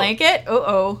under a blanket?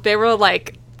 Uh-oh. They were,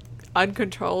 like,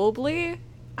 uncontrollably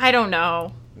I don't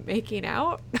know. making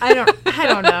out? I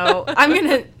don't know. I'm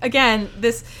gonna, again,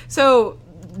 this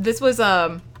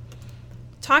was,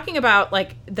 talking about,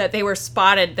 like, that they were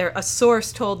spotted. A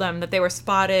source told them that they were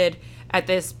spotted at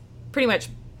this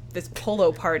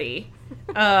polo party.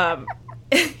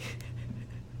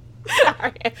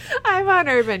 Sorry. I'm on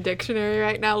Urban Dictionary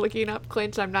right now looking up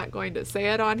clinch. I'm not going to say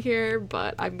it on here,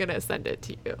 but I'm going to send it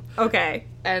to you. Okay.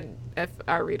 And if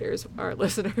our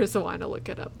listeners want to look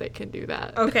it up, they can do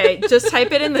that. Okay. Just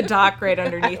type it in the doc right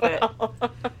underneath it.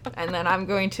 And then I'm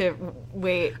going to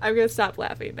wait. I'm going to stop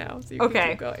laughing now so you can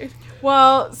keep going.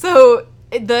 Well, so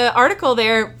the article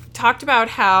there talked about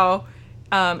how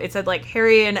it said, like,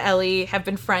 Harry and Ellie have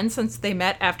been friends since they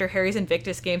met after Harry's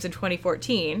Invictus Games in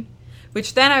 2014.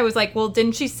 Which then I was like, well,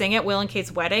 didn't she sing at Will and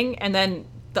Kate's wedding? And then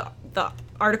the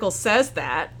article says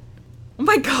that. Oh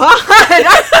my god!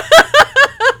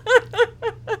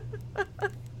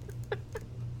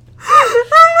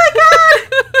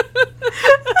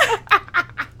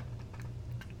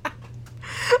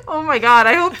 Oh my god,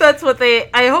 I hope that's what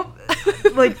I hope,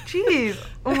 like, jeez.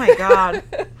 Oh my god.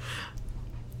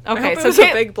 Okay, so it's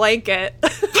a big blanket.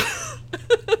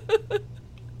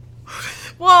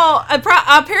 Well,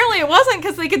 apparently it wasn't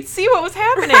because they could see what was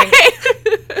happening.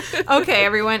 Right. Okay,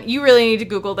 everyone, you really need to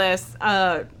Google this.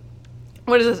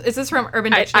 What is this? Is this from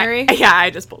Urban Dictionary?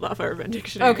 I just pulled off Urban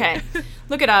Dictionary. Okay,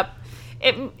 look it up.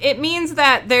 It means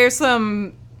that there's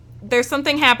something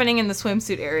happening in the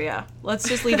swimsuit area. Let's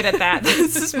just leave it at that.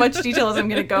 This is as much detail as I'm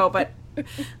going to go, but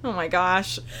oh my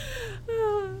gosh.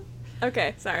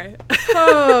 Okay, sorry.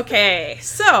 Okay,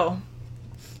 so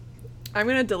I'm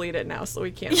going to delete it now so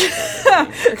we can't.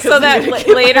 So that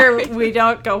later we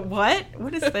don't go, what?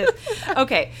 What is this?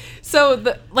 Okay.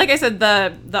 So, like I said,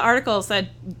 the article said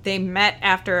they met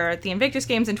after the Invictus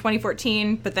Games in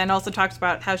 2014, but then also talks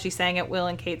about how she sang at Will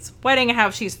and Kate's wedding and how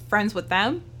she's friends with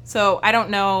them. So I don't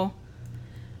know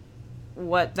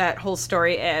what that whole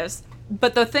story is.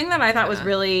 But the thing that I thought was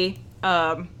really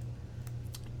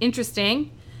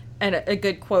interesting and a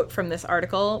good quote from this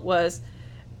article was,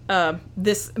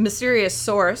 this mysterious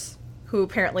source, who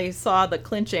apparently saw the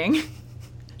clinching,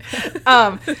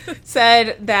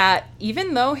 said that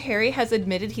even though Harry has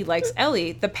admitted he likes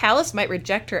Ellie, the palace might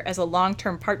reject her as a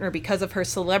long-term partner because of her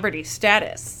celebrity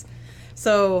status.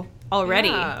 So, already.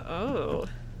 Yeah. Oh.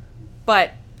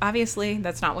 But, obviously,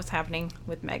 that's not what's happening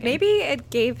with Meghan. Maybe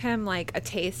it gave him, like, a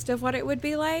taste of what it would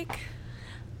be like.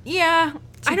 Yeah.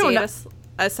 I don't know.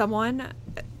 As someone,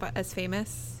 but as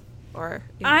famous or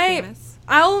famous.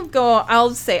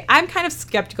 I'll say I'm kind of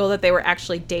skeptical that they were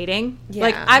actually dating. Yeah.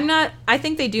 Like, I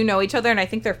think they do know each other and I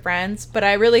think they're friends, but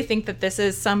I really think that this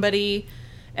is somebody,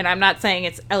 and I'm not saying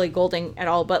it's Ellie Goulding at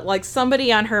all, but like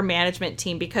somebody on her management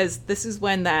team, because this is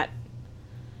when that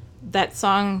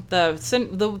song, the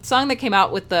song that came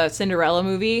out with the Cinderella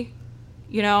movie,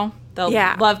 you know,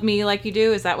 Love Me Like You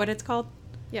Do, is that what it's called?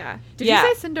 Yeah. Did you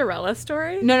say Cinderella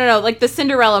story? No, like the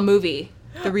Cinderella movie,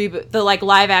 the reboot, the like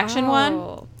live action one.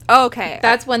 Oh, okay.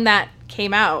 That's when that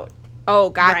came out. Oh,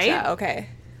 gotcha. Right? Okay.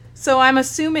 So I'm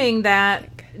assuming that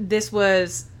this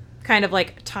was kind of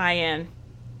like a tie-in.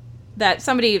 That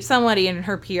somebody in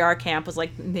her PR camp was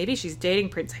like, maybe she's dating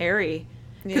Prince Harry.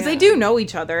 Because they do know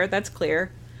each other, that's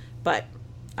clear. But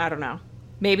I don't know.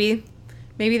 Maybe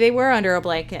they were under a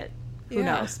blanket. Who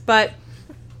knows? But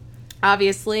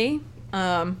obviously,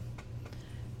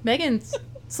 Meghan's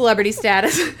celebrity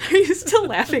status. Are you still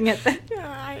laughing at that? Yeah,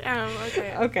 I am.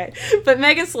 Okay. Okay. But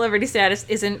Meghan's celebrity status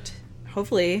isn't,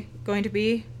 hopefully, going to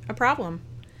be a problem.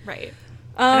 Right.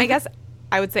 And I guess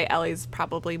I would say Ellie's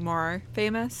probably more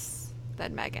famous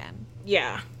than Meghan.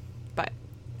 Yeah. But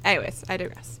anyways, I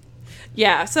digress.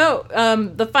 Yeah. So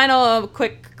the final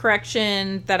quick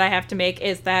correction that I have to make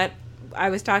is that I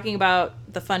was talking about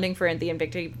the funding for the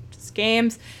Invictus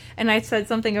Games, and I said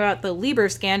something about the Lieber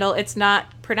scandal. It's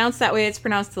not pronounced that way. It's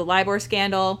pronounced the Libor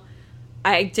scandal.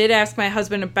 I did ask my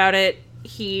husband about it.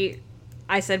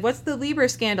 I said, what's the Lieber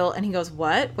scandal? And he goes,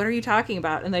 what? What are you talking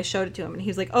about? And I showed it to him. And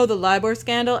he's like, oh, the Libor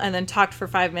scandal. And then talked for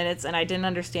 5 minutes, and I didn't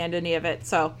understand any of it.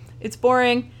 So it's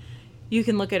boring. You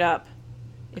can look it up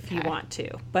if you want to.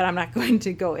 But I'm not going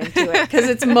to go into it because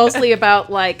it's mostly about,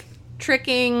 like,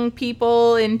 tricking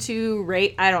people into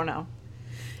rate. I don't know.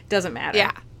 It doesn't matter.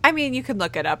 Yeah. I mean, you can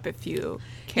look it up if you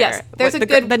care. Yes. There's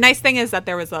the nice thing is that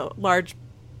there was a large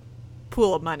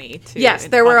pool of money too. Yes,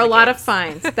 there were a lot of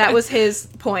fines. That was his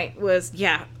point, was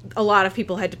a lot of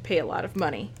people had to pay a lot of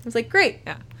money. I was like, great.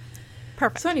 Yeah.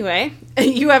 Perfect. So anyway,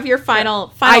 you have your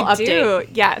final I update. do,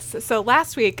 yes. So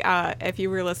last week, if you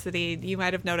were listening, you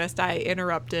might have noticed I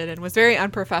interrupted and was very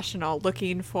unprofessional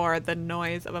looking for the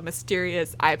noise of a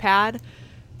mysterious iPad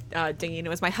dinging. It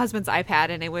was my husband's iPad,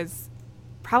 and it was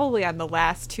probably on the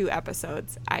last 2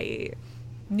 episodes. I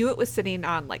knew it was sitting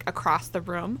on, like, across the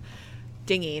room,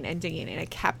 dinging, and it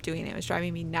kept doing it. It was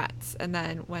driving me nuts. And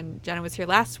then when Jenna was here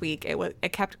last week,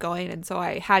 it kept going, and so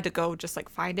I had to go just, like,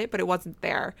 find it, but it wasn't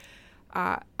there.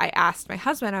 I asked my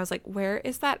husband, I was like, where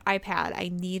is that iPad?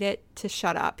 I need it to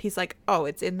shut up. He's like, oh,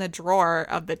 it's in the drawer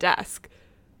of the desk.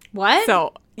 What?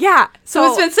 So, yeah. So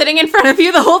it's been sitting in front of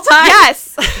you the whole time?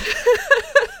 Yes.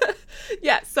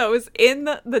 Yeah, so it was in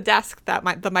the desk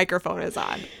that the microphone is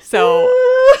on. So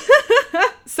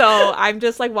I'm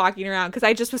just, like, walking around because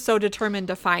I just was so determined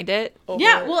to find it.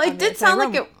 Yeah, well, it did sound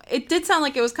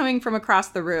like it was coming from across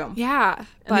the room. Yeah,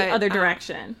 in the other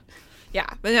direction. Yeah,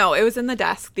 but no, it was in the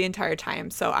desk the entire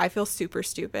time. So I feel super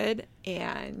stupid,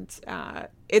 and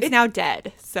it's now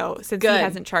dead. So since he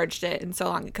hasn't charged it in so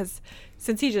long, because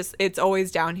since it's always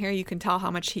down here, you can tell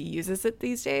how much he uses it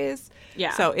these days.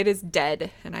 Yeah. So it is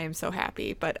dead, and I am so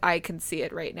happy. But I can see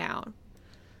it right now,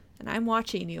 and I'm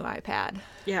watching you, iPad.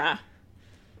 Yeah.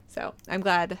 So I'm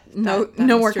glad. No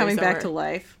more coming back to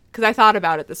life. Because I thought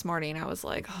about it this morning. I was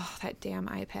like, oh, that damn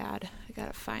iPad. I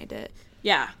gotta find it.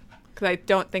 Yeah. Because I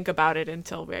don't think about it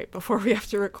until right before we have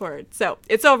to record. So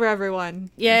it's over,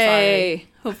 everyone. Yay.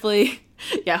 Hopefully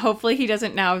he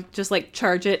doesn't now just, like,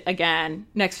 charge it again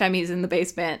next time he's in the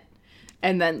basement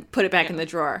and then put it back in the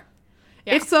drawer.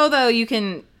 Yeah. If so, though, you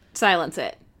can silence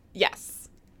it. Yes.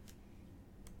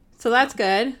 So that's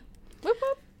good. Whoop,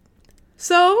 whoop.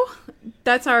 So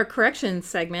that's our corrections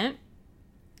segment.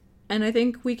 And I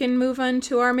think we can move on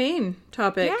to our main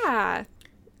topic. Yeah.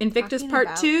 Invictus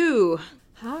Part 2.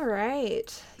 All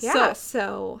right. Yeah.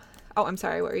 So, oh, I'm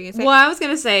sorry. What were you going to say? Well, I was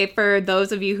going to say, for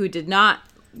those of you who did not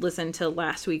listen to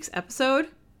last week's episode,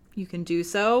 you can do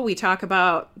so. We talk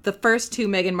about the first 2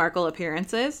 Meghan Markle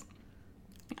appearances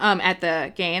at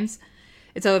the games.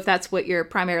 And so if that's what you're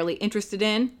primarily interested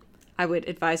in, I would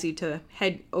advise you to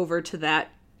head over to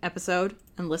that episode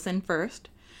and listen first.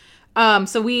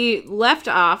 So we left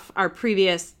off our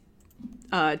previous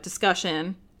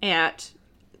discussion at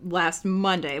last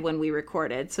Monday when we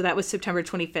recorded. So that was September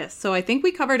 25th. So I think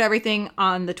we covered everything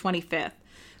on the 25th.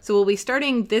 So we'll be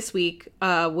starting this week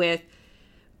with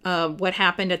what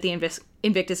happened at the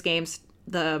Invictus Games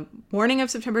the morning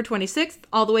of September 26th,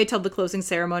 all the way till the closing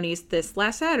ceremonies this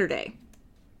last Saturday.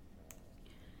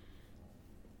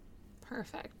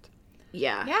 Perfect.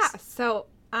 Yeah. Yeah. So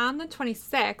on the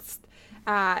 26th,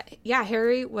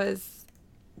 Harry was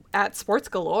at Sports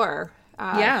Galore.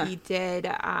 He did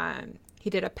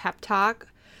a pep talk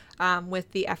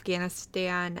with the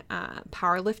Afghanistan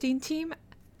powerlifting team.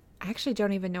 I actually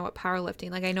don't even know what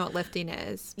powerlifting, like, I know what lifting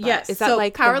is. Yes. Is that so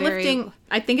like powerlifting?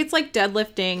 I think it's like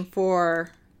deadlifting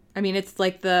it's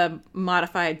like the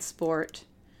modified sport.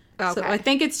 Okay. So I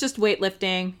think it's just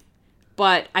weightlifting,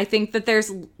 but I think that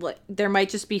there might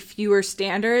just be fewer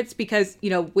standards because,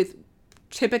 with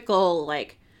typical,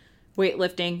 like,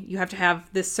 weightlifting, you have to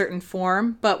have this certain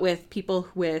form, but with people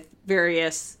with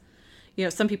various,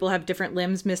 some people have different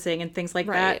limbs missing and things like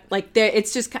that. Like,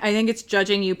 it's just, I think it's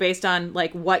judging you based on,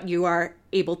 like, what you are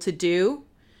able to do.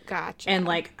 Gotcha. And,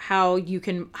 like, how you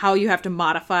have to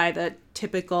modify the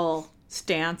typical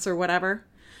stance or whatever.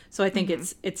 So I think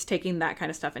it's taking that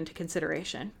kind of stuff into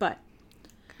consideration, but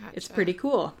it's pretty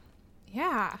cool.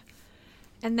 Yeah.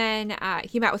 And then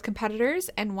he met with competitors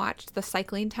and watched the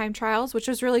cycling time trials, which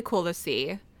was really cool to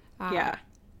see. Yeah.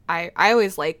 I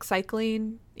always like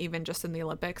cycling, even just in the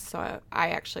Olympics. So I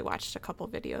actually watched a couple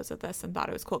videos of this and thought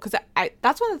it was cool. Because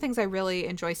that's one of the things I really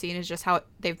enjoy seeing is just how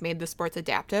they've made the sports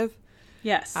adaptive.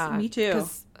 Yes, me too.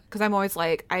 Because I'm always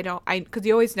like, because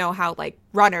you always know how, like,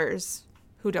 runners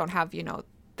who don't have,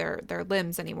 their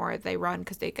limbs anymore, they run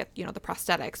because they get, the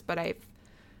prosthetics. But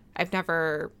I've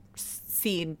never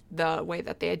seen the way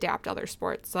that they adapt other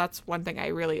sports. So that's one thing I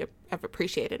really have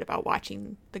appreciated about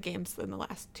watching the games in the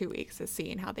last 2 weeks, is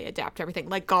seeing how they adapt everything,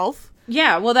 like golf.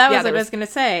 Yeah, well, that was what I was going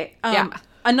to say. Yeah.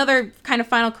 Another kind of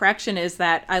final correction is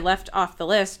that I left off the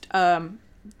list.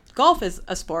 Golf is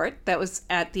a sport that was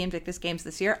at the Invictus Games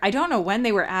this year. I don't know when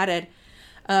they were added.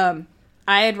 I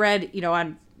had read,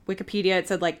 on Wikipedia, it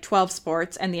said like 12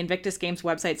 sports, and the Invictus Games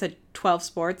website said 12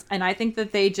 sports. And I think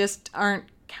that they just aren't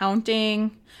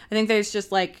counting. I think there's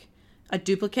just like a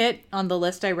duplicate on the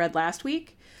list I read last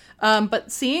week.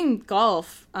 But seeing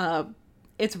golf,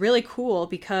 it's really cool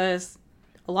because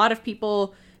a lot of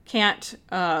people can't,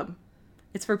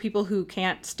 it's for people who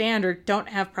can't stand or don't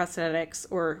have prosthetics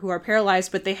or who are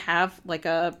paralyzed, but they have like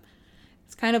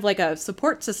it's kind of like a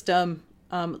support system.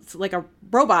 It's like a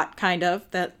robot kind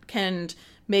of that can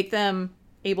make them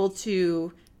able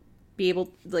to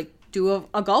like do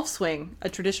a golf swing, a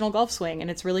traditional golf swing. And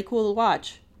it's really cool to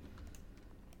watch.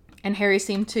 And Harry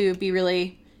seemed to be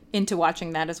really into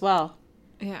watching that as well.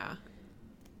 Yeah.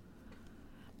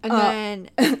 And then,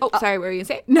 sorry, what were you going to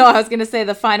say? No, I was going to say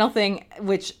the final thing,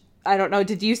 which I don't know.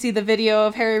 Did you see the video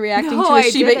of Harry reacting to a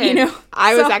Shiba Inu?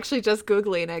 I was actually just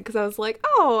Googling it because I was like,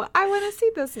 oh, I want to see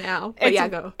this now. But yeah,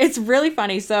 go. It's really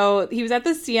funny. So he was at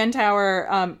the CN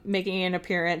Tower making an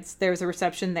appearance. There was a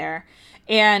reception there.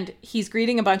 And he's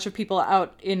greeting a bunch of people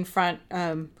out in front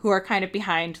who are kind of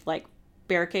behind like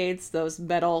barricades, those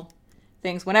metal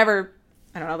things, whenever,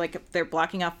 I don't know, like if they're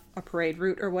blocking off a parade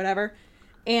route or whatever.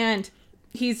 And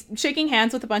he's shaking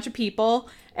hands with a bunch of people,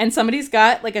 and somebody's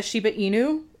got like a Shiba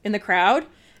Inu in the crowd.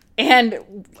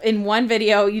 And in one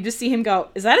video, you just see him go,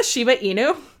 "Is that a Shiba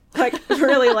Inu?" Like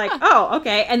really like, "Oh,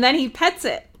 okay." And then he pets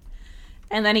it.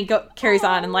 And then he carries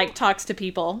on and like talks to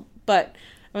people. But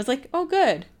I was like, "Oh,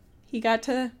 good." He got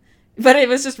to, but it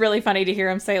was just really funny to hear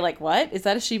him say like, "What? Is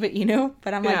that a Shiba Inu?"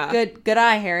 But I'm like, good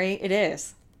eye, Harry. It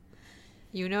is.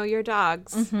 You know your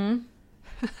dogs.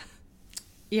 Mm-hmm.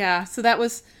 Yeah. So that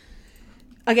was,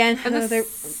 again, and the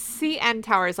CN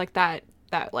Tower is like that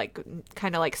like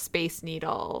kind of like Space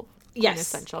Needle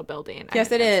essential building.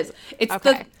 Yes, it is.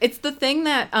 It's the thing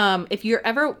that if you're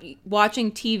ever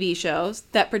watching TV shows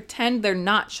that pretend they're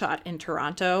not shot in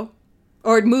Toronto,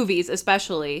 or movies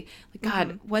especially, like,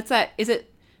 God, what's that? Is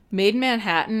it Made in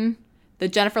Manhattan, the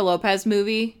Jennifer Lopez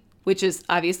movie, which is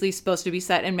obviously supposed to be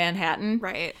set in Manhattan,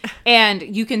 right? And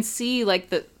you can see like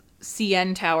the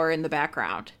CN Tower in the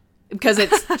background, because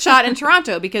it's shot in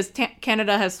Toronto, because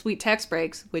Canada has sweet tax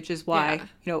breaks, which is why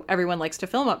everyone likes to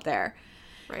film up there,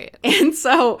 right? And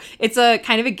so it's a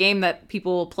kind of a game that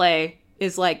people will play,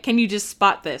 is like, can you just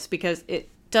spot this, because it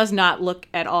does not look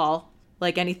at all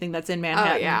like anything that's in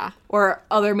Manhattan or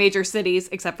other major cities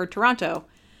except for Toronto.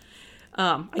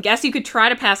 I guess you could try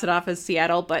to pass it off as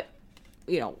Seattle, but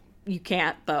you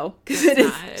can't, though, because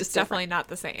it's definitely not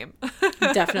the same.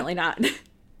 Definitely not.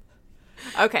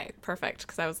 Okay, perfect.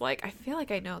 Because I was like, I feel like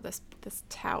I know this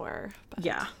tower. But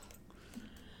yeah.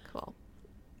 Cool.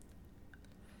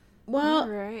 Well, all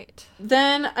right.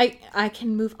 Then I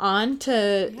can move on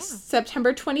to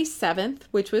September 27th,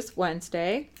 which was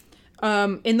Wednesday.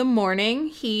 In the morning,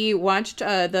 he watched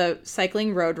the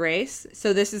cycling road race.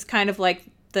 So this is kind of like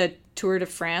the Tour de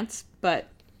France, but,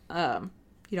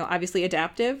 obviously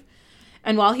adaptive.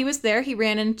 And while he was there, he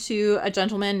ran into a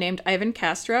gentleman named Ivan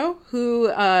Castro, who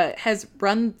has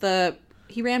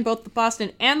he ran both the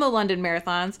Boston and the London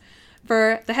marathons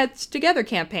for the Heads Together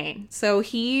campaign. So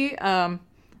he, I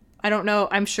don't know,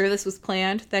 I'm sure this was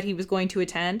planned that he was going to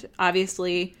attend.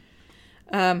 Obviously,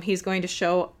 he's going to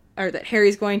show, or that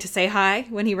Harry's going to say hi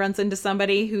when he runs into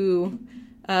somebody who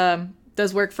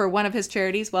does work for one of his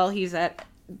charities while he's at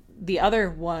the other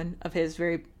one of his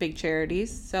very big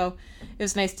charities. So it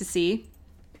was nice to see.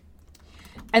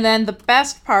 And then the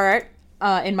best part,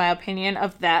 in my opinion,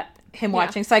 of him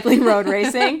watching cycling road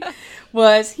racing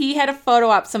was he had a photo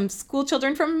op. Some school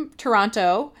children from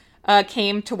Toronto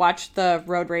came to watch the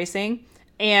road racing,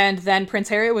 and then Prince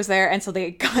Harry was there, and so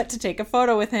they got to take a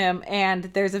photo with him, and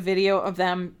there's a video of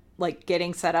them like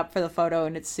getting set up for the photo,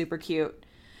 and it's super cute.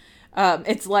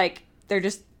 It's like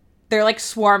they're like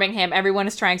swarming him. Everyone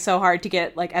is trying so hard to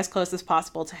get like as close as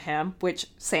possible to him, which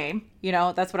same,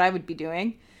 that's what I would be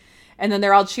doing. And then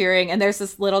they're all cheering, and there's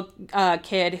this little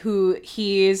kid who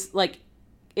he's like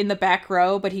in the back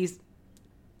row, but he's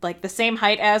like the same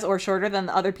height as or shorter than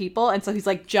the other people, and so he's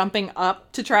like jumping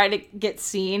up to try to get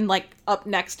seen like up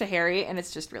next to Harry, and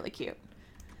it's just really cute.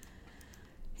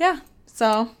 Yeah,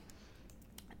 so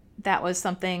that was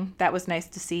something that was nice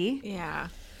to see. Yeah.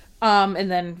 And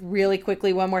then really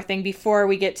quickly, one more thing before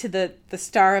we get to the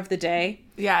star of the day.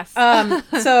 Yes.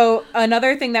 So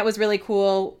another thing that was really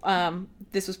cool,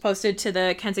 this was posted to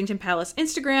the Kensington Palace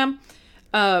Instagram.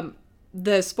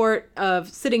 The sport of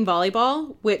sitting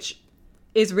volleyball, which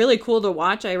is really cool to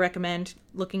watch. I recommend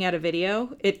looking at a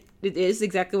video. It is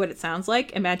exactly what it sounds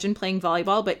like. Imagine playing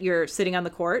volleyball, but you're sitting on the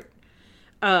court.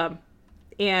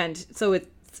 And so it's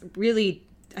really,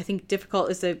 I think, difficult.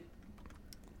 It's a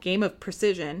game of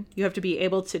precision. You have to be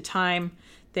able to time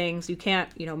things. You can't,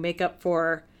 make up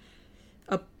for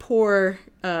a poor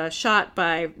shot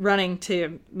by running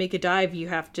to make a dive. You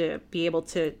have to be able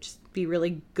to just be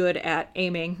really good at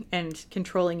aiming and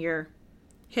controlling your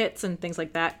hits and things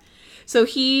like that. So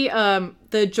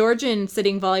the Georgian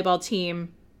sitting volleyball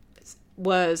team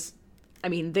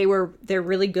they're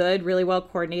really good, really well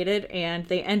coordinated, and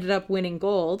they ended up winning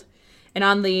gold. And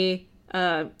on the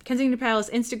Kensington Palace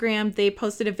Instagram, they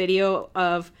posted a video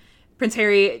of Prince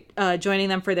Harry joining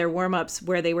them for their warm-ups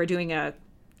where they were doing a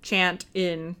chant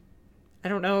in, I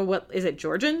don't know, what is it,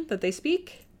 Georgian that they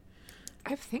speak?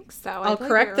 I think so. I'll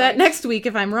correct that next week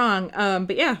if I'm wrong.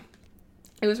 But yeah,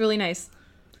 it was really nice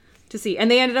to see.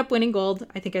 And they ended up winning gold.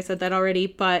 I think I said that already.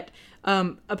 But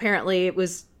apparently it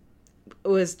was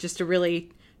just a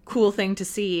really cool thing to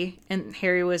see. And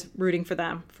Harry was rooting for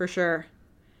them, for sure.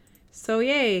 So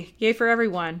yay. Yay for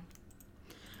everyone.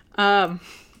 Well,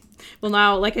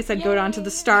 now, like I said, yay. Go on to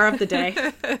the star of the day.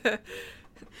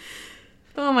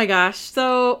 Oh my gosh.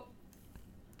 So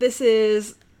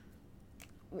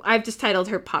I've just titled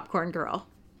her Popcorn Girl.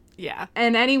 Yeah.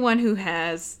 And anyone who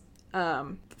has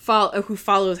who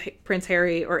follows Prince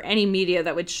Harry or any media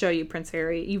that would show you Prince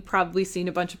Harry, you've probably seen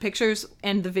a bunch of pictures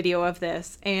and the video of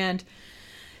this. And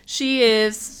she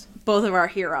is both of our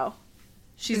hero.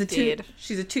 She's Indeed.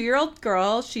 She's a 2-year-old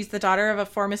girl. She's the daughter of a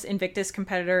former Invictus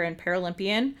competitor and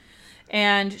Paralympian.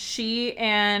 And she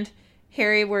and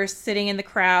Harry were sitting in the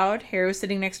crowd. Harry was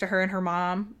sitting next to her and her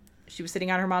mom. She was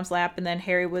sitting on her mom's lap, and then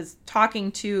Harry was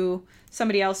talking to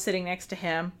somebody else sitting next to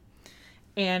him.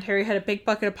 And Harry had a big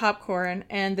bucket of popcorn,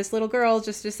 and this little girl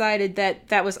just decided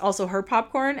that was also her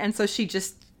popcorn, and so she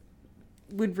just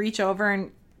would reach over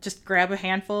and just grab a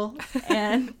handful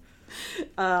and,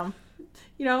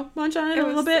 munch on it a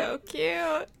little bit. It was so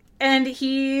cute. And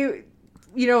he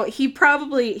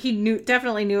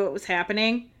definitely knew what was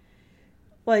happening.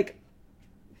 Like,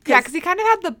 yeah, because he kind of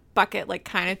had the bucket,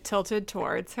 kind of tilted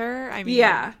towards her. I mean,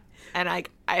 yeah. And,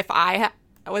 if I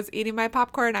was eating my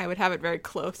popcorn, I would have it very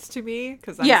close to me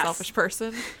because I'm a selfish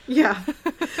person. Yeah.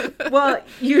 Well,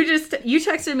 you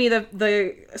texted me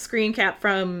the screen cap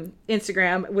from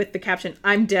Instagram with the caption,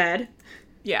 "I'm dead."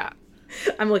 Yeah.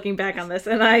 I'm looking back on this,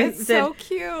 and I said, so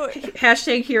cute.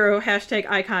 #hero,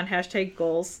 #icon,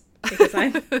 #goals. Because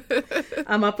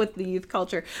I'm up with the youth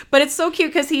culture. But it's so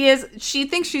cute because she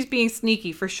thinks she's being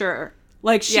sneaky for sure.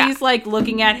 Like, she's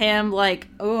looking at him like,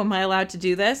 oh, am I allowed to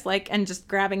do this? And just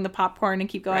grabbing the popcorn and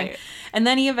keep going. Right. And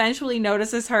then he eventually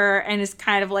notices her and is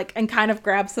kind of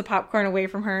grabs the popcorn away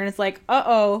from her and is like,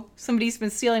 uh-oh, somebody's been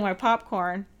stealing my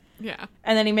popcorn. Yeah.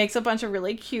 And then he makes a bunch of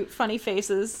really cute, funny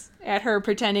faces at her,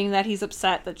 pretending that he's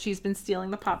upset that she's been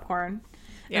stealing the popcorn.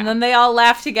 Yeah. And then they all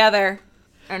laugh together.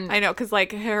 And I know, because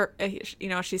her,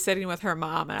 she's sitting with her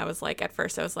mom, and I was at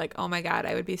first I was like, oh my God,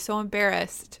 I would be so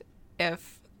embarrassed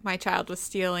if my child was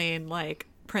stealing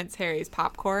Prince Harry's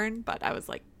popcorn. But I was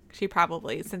like,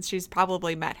 since she's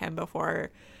probably met him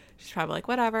before, she's probably like,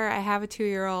 whatever, I have a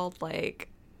 2-year-old,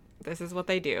 this is what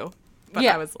they do. But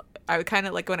yeah. I would kind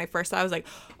of when I first saw it, I was like,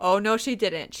 oh no, she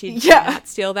didn't. She did not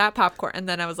steal that popcorn. And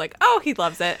then I was like, oh, he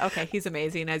loves it. Okay, he's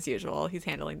amazing as usual. He's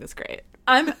handling this great.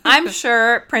 I'm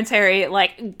sure Prince Harry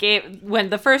when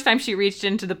the first time she reached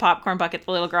into the popcorn bucket,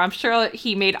 the little girl, I'm sure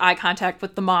he made eye contact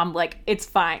with the mom, it's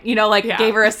fine.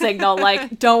 Gave her a signal,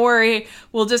 don't worry,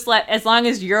 we'll just as long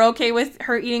as you're okay with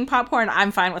her eating popcorn,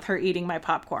 I'm fine with her eating my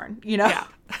popcorn, Yeah.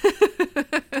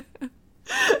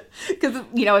 Because,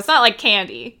 it's not like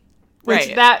candy.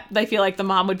 Which that, I feel like the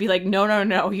mom would be like,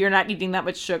 no, you're not eating that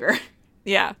much sugar.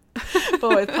 Yeah. But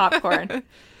with popcorn.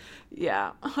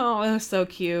 Yeah. Oh, it was so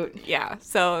cute. Yeah.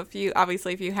 So if you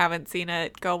haven't seen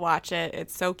it, go watch it.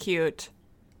 It's so cute.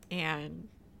 And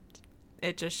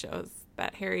it just shows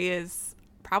that Harry is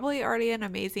probably already an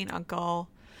amazing uncle.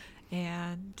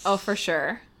 And oh, for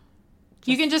sure.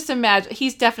 You can just imagine.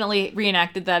 He's definitely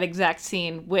reenacted that exact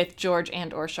scene with George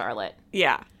and or Charlotte.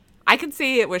 Yeah. I can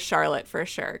see it with Charlotte for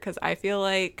sure, because I feel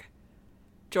like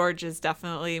George is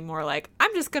definitely more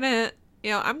I'm just gonna,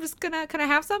 can I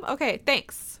have some? Okay,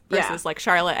 thanks. Versus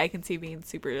Charlotte, I can see being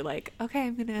super okay,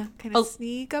 I'm gonna kind of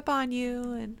sneak up on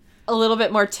you and a little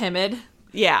bit more timid.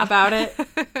 Yeah, about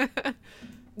it.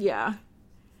 Yeah.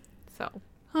 So,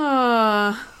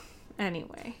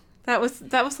 anyway, that was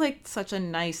such a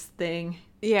nice thing.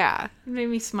 Yeah, it made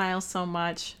me smile so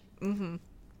much.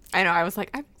 I know. I was like,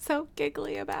 I'm so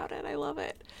giggly about it. I love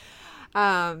it.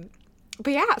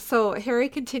 But yeah, so Harry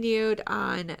continued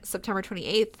on September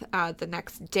 28th, the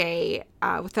next day,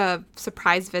 with a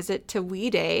surprise visit to Wee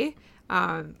Day.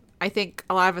 I think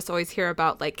a lot of us always hear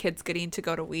about like kids getting to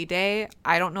go to Wee Day.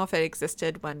 I don't know if it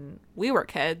existed when we were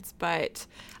kids, but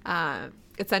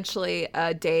essentially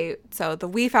a day. So the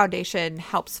Wee Foundation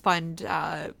helps fund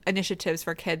initiatives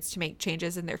for kids to make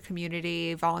changes in their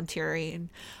community, volunteering,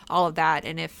 all of that.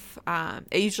 And if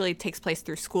it usually takes place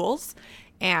through schools,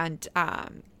 and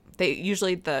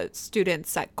usually the students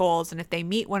set goals, and if they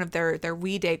meet one of their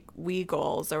Wee Day Wee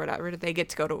goals or whatever, they get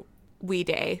to go to Wee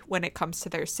Day when it comes to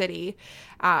their city,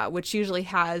 which usually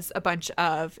has a bunch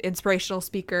of inspirational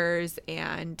speakers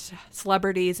and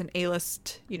celebrities and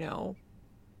A-list,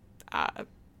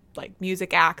 like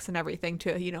music acts and everything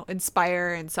to,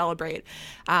 inspire and celebrate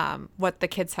what the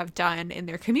kids have done in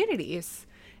their communities,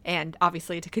 and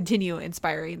obviously to continue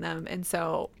inspiring them. And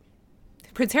so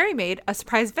Prince Harry made a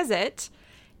surprise visit,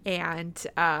 and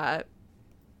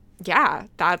yeah,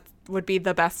 that would be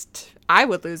the best. I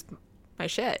would lose my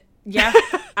shit. Yeah,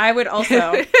 I would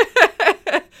also.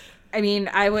 I mean,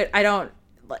 I don't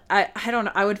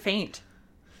know. I would faint.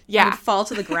 Yeah. I would fall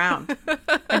to the ground.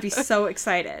 I'd be so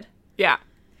excited. Yeah.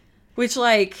 Which,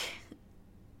 like,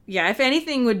 yeah, if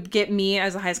anything would get me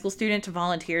as a high school student to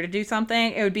volunteer to do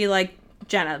something, it would be like,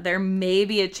 Jenna, there may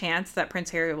be a chance that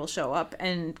Prince Harry will show up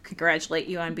and congratulate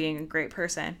you on being a great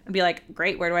person. I'd be like,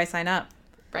 great, where do I sign up?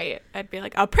 Right. I'd be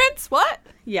like, oh, Prince, what?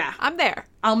 Yeah. I'm there.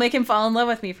 I'll make him fall in love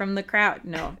with me from the crowd.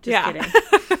 No, just kidding.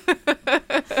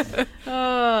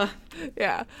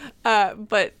 Yeah.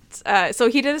 But so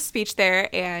he did a speech there,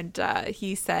 and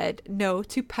he said no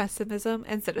to pessimism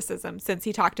and cynicism, since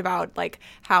he talked about like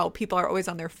how people are always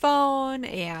on their phone,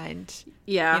 and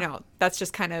that's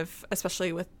just kind of,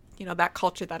 especially with that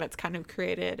culture that it's kind of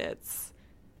created, it's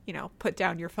put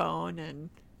down your phone and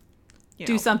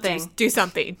do something. Do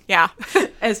something. Yeah.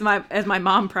 as my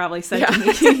mom probably said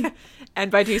to me. And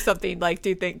by do something, like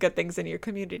do good things in your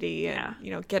community,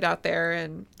 and get out there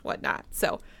and whatnot.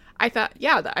 So I thought,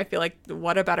 I feel like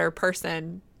what a better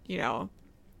person,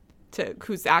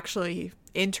 who's actually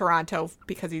in Toronto,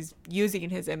 because he's using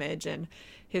his image and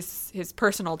his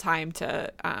personal time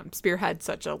to spearhead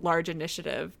such a large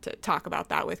initiative to talk about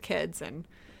that with kids, and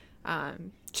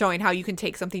showing how you can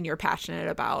take something you're passionate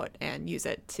about and use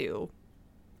it to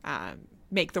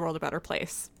make the world a better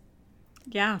place.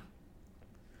 Yeah.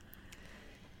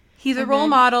 He's a role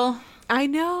model. I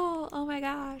know. Oh my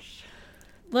gosh.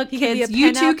 Look, kids,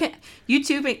 you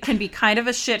too can be kind of a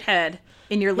shithead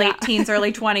in your late teens,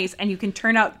 early 20s, and you can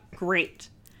turn out great.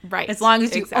 Right. As long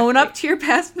as you own up to your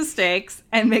past mistakes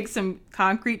and make some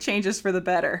concrete changes for the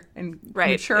better and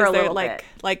mature a little bit.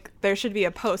 Like there should be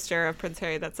a poster of Prince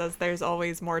Harry that says there's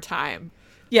always more time.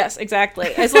 Yes, exactly.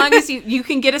 As long as you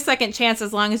can get a second chance,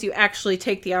 as long as you actually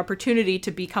take the opportunity to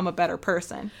become a better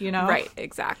person, Right,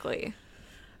 exactly.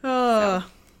 Oh.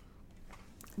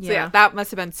 So yeah, that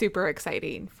must have been super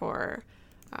exciting for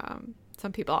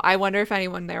some people. I wonder if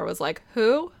anyone there was like,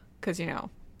 who? Because,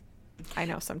 I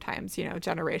know sometimes,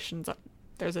 generations,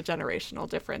 there's a generational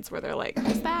difference where they're like,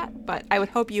 who's that? But I would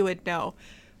hope you would know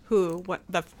who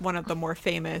one of the more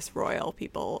famous royal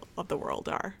people of the world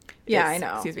are. Yeah, I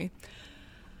know. Excuse me.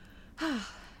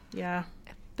 Yeah.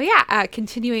 But yeah,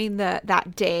 continuing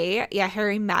that day,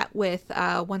 Harry met with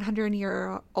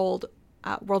 100-year-old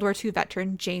World War II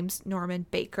veteran James Norman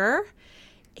Baker,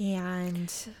 and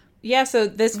so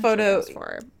this photo,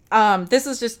 this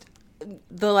is just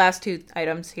the last two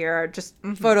items here are just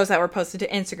photos that were posted to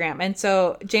Instagram, and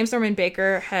so James Norman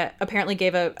Baker apparently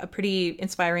gave a pretty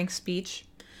inspiring speech,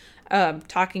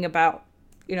 talking about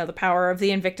the power of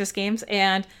the Invictus Games,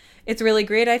 and it's really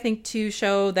great, I think, to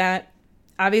show that.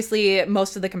 Obviously,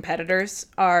 most of the competitors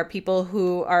are people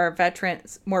who are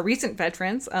veterans, more recent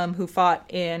veterans, who fought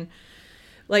in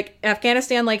like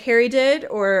Afghanistan like Harry did,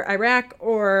 or Iraq,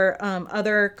 or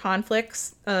other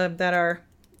conflicts that are,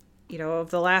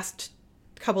 of the last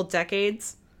couple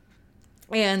decades.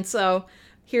 And so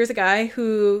here's a guy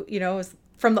who, is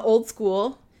from the old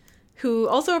school, who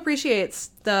also appreciates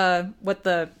what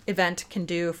the event can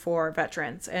do for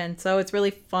veterans. And so it's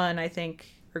really fun, I think,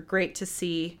 or great to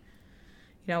see,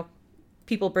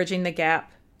 people bridging the gap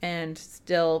and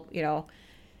still,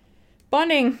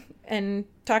 bonding and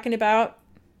talking about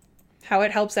how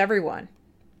it helps everyone.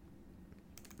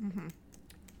 Mm-hmm.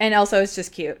 And also it's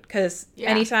just cute because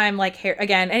anytime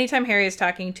Harry is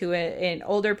talking to an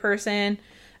older person,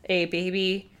 a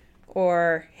baby,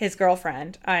 or his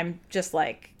girlfriend, I'm just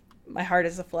like, my heart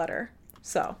is a flutter.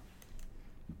 So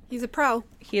he's a pro.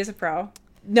 He is a pro.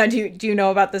 Now, do you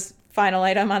know about this final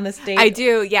item on this date? I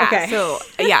do, yeah. Okay. So,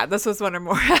 yeah, this was one or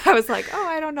more. I was like, oh,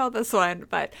 I don't know this one.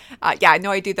 But, yeah,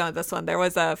 no, I do know this one. There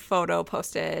was a photo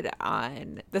posted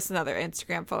on, this is another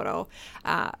Instagram photo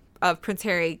of Prince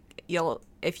Harry.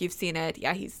 If you've seen it,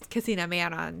 yeah, he's kissing a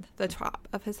man on the top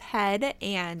of his head.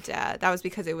 And that was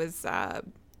because it was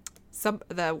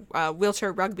the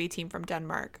wheelchair rugby team from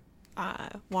Denmark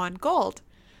won gold.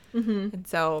 Mm-hmm. And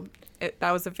so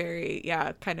that was a very,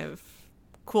 kind of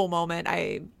cool moment.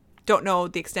 I don't know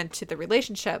the extent to the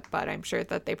relationship, but I'm sure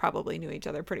that they probably knew each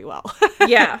other pretty well.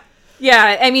 Yeah.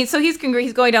 I mean, so he's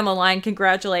going down the line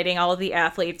congratulating all of the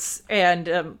athletes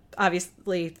and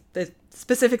obviously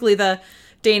specifically the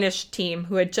Danish team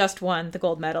who had just won the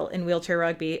gold medal in wheelchair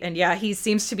rugby. And yeah, he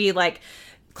seems to be like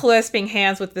clasping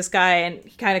hands with this guy and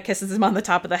he kind of kisses him on the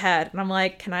top of the head. And I'm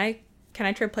like, can I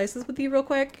trade places with you real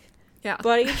quick? Yeah.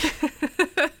 Buddy.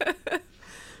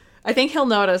 I think he'll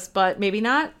notice, but maybe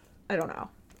not. I don't know.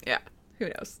 Yeah.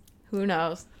 Who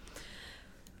knows?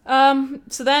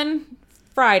 So then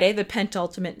Friday, the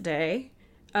penultimate day,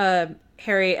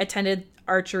 Harry attended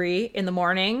archery in the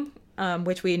morning,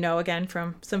 which we know again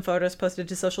from some photos posted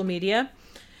to social media.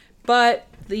 But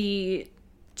the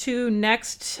two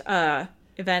next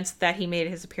events that he made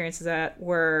his appearances at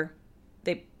were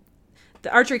the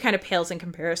archery kind of pales in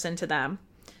comparison to them.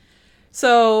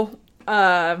 So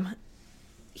Harry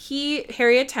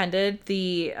attended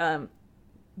the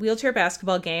wheelchair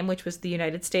basketball game, which was the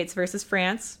United States versus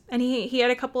France, and he had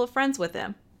a couple of friends with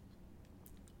him.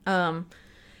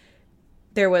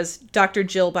 There was Dr.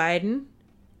 Jill Biden,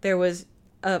 there was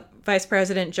Vice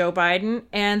President Joe Biden,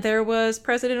 and there was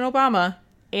President Obama.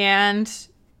 And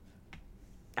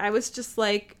I was just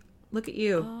like, look at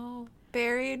you. Oh,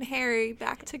 Barry and Harry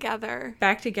back together.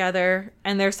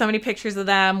 And there's so many pictures of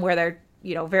them where they're,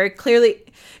 very clearly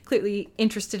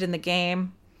interested in the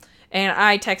game. And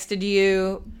I texted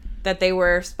you that they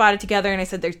were spotted together, and I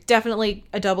said there's definitely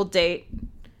a double date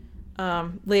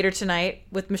later tonight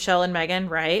with Michelle and Meghan,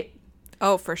 right?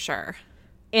 Oh, for sure.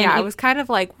 And yeah, I was kind of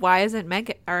like, why isn't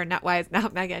Meghan, or not why is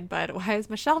not Meghan, but why is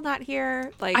Michelle not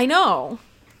here? Like, I know.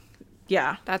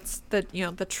 Yeah. That's the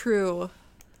true,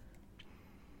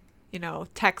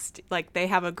 text, like they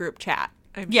have a group chat,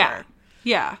 I'm sure.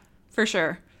 Yeah, for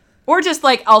sure. Or just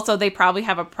like also they probably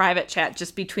have a private chat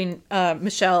just between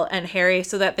Michelle and Harry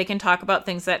so that they can talk about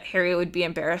things that Harry would be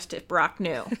embarrassed if Brock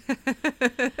knew.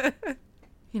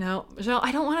 Michelle,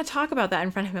 I don't want to talk about that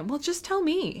in front of him. Well, just tell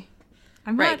me.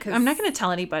 I'm not going to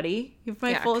tell anybody. You have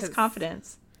my fullest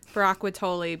confidence. Brock would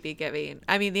totally be giving.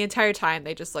 I mean, the entire time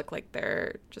they just look like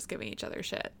they're just giving each other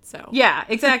shit. So yeah,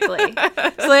 exactly.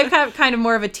 So they have kind of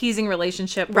more of a teasing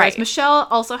relationship. Whereas Michelle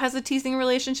also has a teasing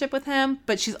relationship with him,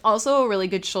 but she's also a really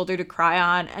good shoulder to cry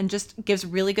on and just gives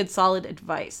really good, solid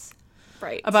advice.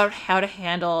 Right. About how to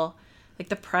handle like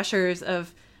the pressures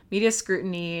of media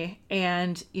scrutiny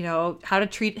and how to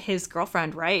treat his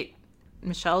girlfriend right.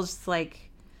 Michelle's just like,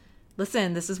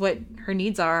 listen, this is what her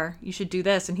needs are. You should do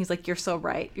this. And he's like, you're so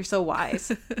right. You're so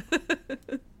wise.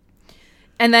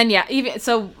 And then, even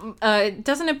so, it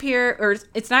doesn't appear, or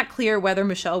it's not clear whether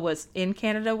Michelle was in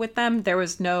Canada with them. There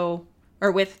was no,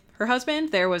 or with her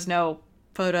husband, there was no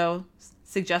photo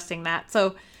suggesting that.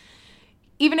 So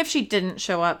even if she didn't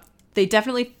show up, they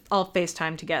definitely all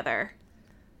FaceTime together.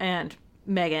 And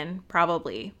Meghan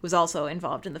probably was also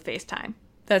involved in the FaceTime.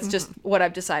 That's just what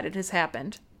I've decided has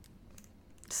happened.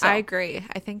 So. I agree.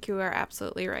 I think you are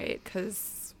absolutely right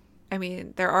because, I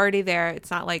mean, they're already there.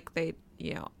 It's not like they,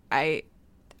 I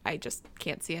just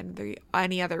can't see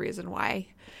any other reason why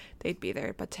they'd be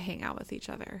there but to hang out with each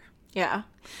other. Yeah.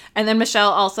 And then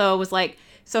Michelle also was like,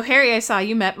 so Harry, I saw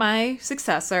you met my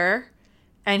successor.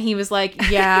 And he was like,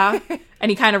 yeah. And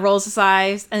he kind of rolls his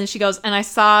eyes. And she goes, and I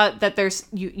saw that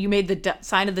you made the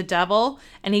sign of the devil.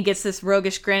 And he gets this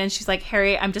roguish grin. And she's like,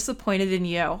 Harry, I'm disappointed in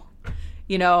you.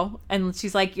 And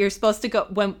she's like, you're supposed to go,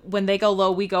 when they go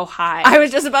low, we go high. I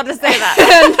was just about to say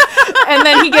that. and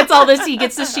then he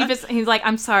gets this sheepish, he's like,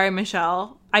 I'm sorry,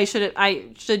 Michelle. I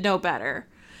should know better.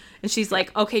 And she's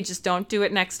like, okay, just don't do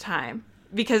it next time.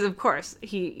 Because of course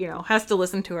he, has to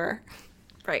listen to her.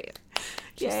 Right.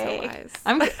 She's so wise.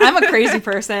 I'm a crazy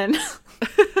person.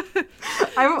 It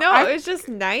was just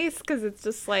nice because it's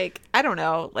just like, I don't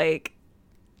know, like,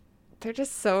 they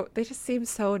just seem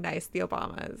so nice, the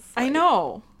Obamas. Like, I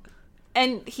know.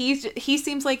 And he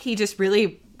seems like he just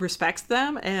really respects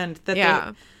them and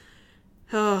that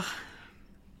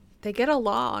they get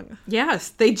along. Yes,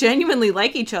 they genuinely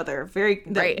like each other.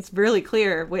 It's really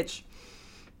clear, which,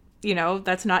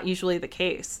 that's not usually the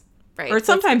case. Right. Or it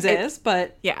sometimes is,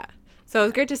 but yeah. So it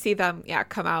was great to see them,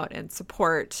 come out and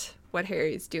support what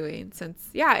Harry's doing, since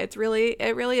it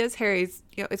really is Harry's,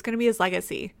 it's going to be his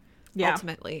legacy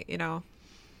ultimately,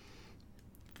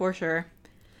 For sure.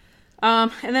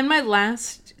 And then my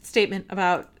last statement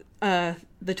about the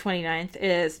 29th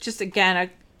is just, again, a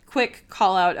quick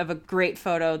call out of a great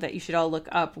photo that you should all look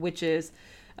up, which is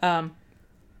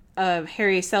of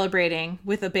Harry celebrating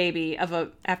with a baby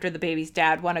after the baby's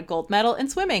dad won a gold medal in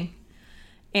swimming.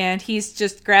 And he's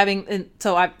just grabbing,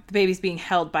 the baby's being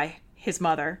held by his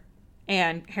mother,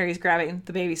 and Harry's grabbing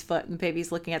the baby's foot, and the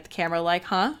baby's looking at the camera like,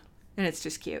 huh? And it's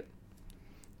just cute.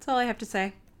 That's all I have to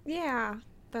say. Yeah,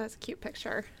 that's a cute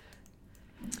picture.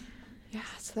 Yeah,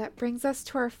 so that brings us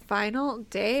to our final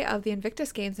day of the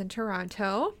Invictus Games in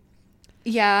Toronto.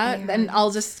 Yeah, and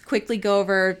I'll just quickly go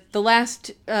over the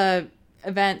last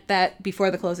event that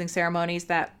before the closing ceremonies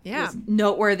that was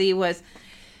noteworthy was,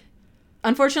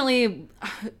 unfortunately,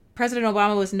 President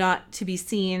Obama was not to be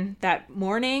seen that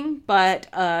morning, but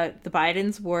the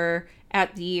Bidens were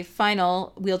at the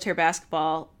final wheelchair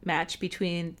basketball match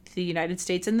between the United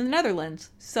States and the Netherlands.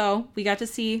 So we got to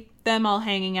see them all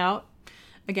hanging out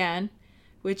again,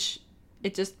 which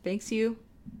it just makes you,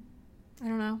 I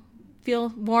don't know, feel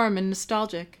warm and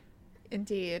nostalgic.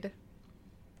 Indeed.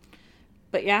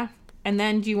 But yeah. And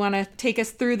then do you want to take us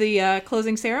through the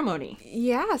closing ceremony?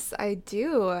 Yes, I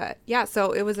do. Yeah,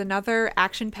 so it was another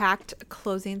action-packed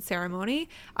closing ceremony.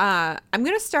 I'm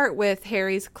going to start with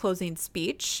Harry's closing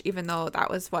speech, even though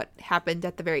that was what happened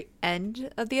at the very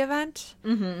end of the event,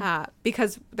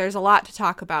 because there's a lot to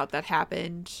talk about that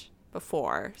happened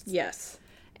before. Yes.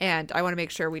 And I want to make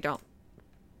sure we don't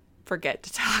forget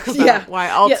to talk about why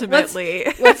ultimately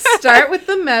let's start with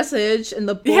the message and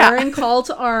the boring call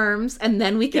to arms, and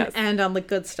then we can end on the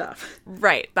good stuff.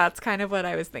 Right, that's kind of what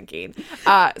I was thinking.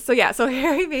 So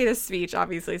Harry made a speech,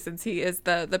 obviously, since he is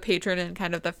the patron and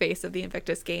kind of the face of the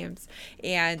Invictus Games,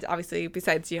 and obviously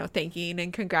besides thanking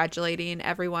and congratulating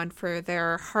everyone for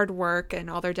their hard work and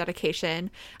all their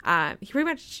dedication,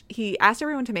 he asked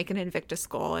everyone to make an Invictus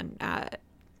goal, and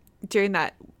during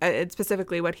that,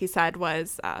 specifically what he said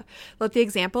was, let the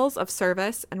examples of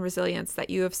service and resilience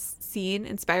that you have seen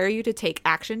inspire you to take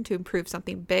action to improve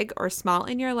something big or small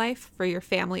in your life, for your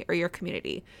family, or your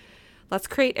community. Let's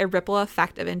create a ripple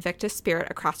effect of Invictus spirit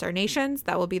across our nations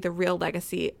that will be the real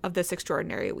legacy of this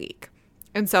extraordinary week.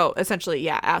 And so essentially,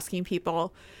 asking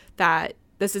people that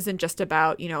this isn't just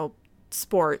about,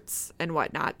 sports and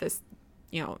whatnot, this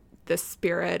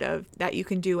spirit of that you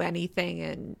can do anything,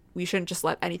 and we shouldn't just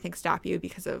let anything stop you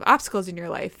because of obstacles in your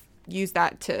life. Use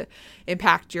that to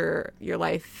impact your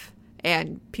life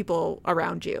and people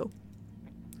around you.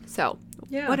 So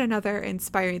what another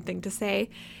inspiring thing to say.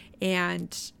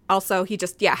 And also he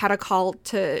just had a call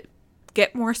to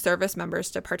get more service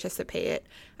members to participate.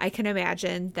 I can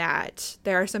imagine that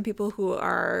there are some people who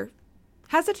are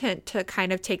hesitant to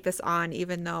kind of take this on,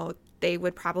 even though they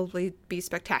would probably be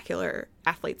spectacular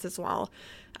athletes as well,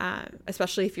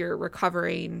 especially if you're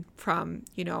recovering from,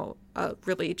 a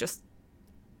really just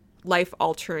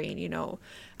life-altering,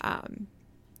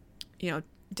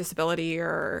 disability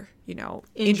or,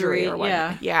 injury or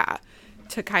whatnot. Yeah,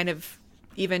 to kind of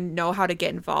even know how to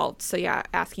get involved. So,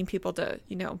 asking people to,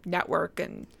 network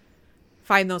and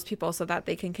find those people so that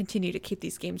they can continue to keep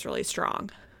these games really strong.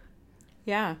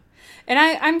 Yeah. And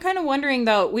I'm kind of wondering,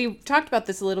 though, we talked about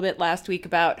this a little bit last week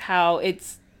about how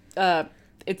it's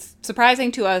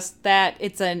surprising to us that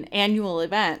it's an annual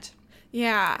event.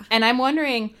 Yeah. And I'm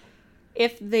wondering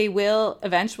if they will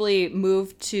eventually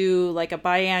move to like a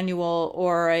biannual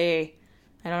or I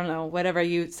don't know, whatever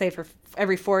you say for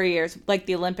every 4 years, like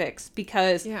the Olympics,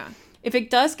 because if it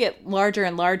does get larger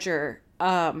and larger,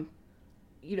 the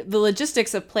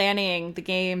logistics of planning the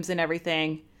games and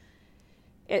everything,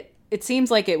 it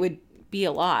seems like it would be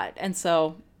a lot. And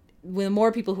so with more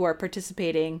people who are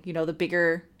participating, the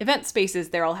bigger event spaces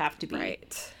there all have to be.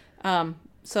 Right.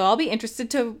 So I'll be interested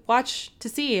to watch to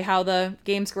see how the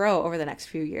games grow over the next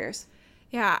few years.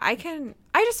 Yeah, I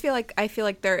feel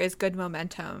like there is good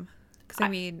momentum. Because,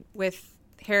 with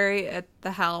Harry at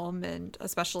the helm, and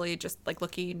especially just like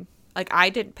looking, like I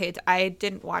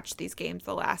didn't watch these games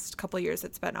the last couple of years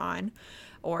it's been on,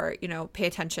 or, pay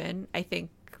attention. I think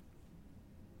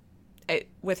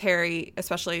with Harry,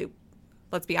 especially,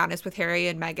 let's be honest, with Harry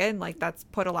and Meghan, like that's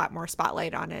put a lot more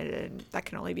spotlight on it, and that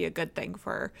can only be a good thing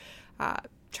for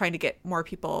trying to get more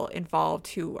people involved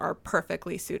who are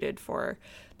perfectly suited for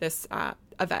this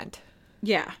event.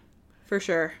 Yeah, for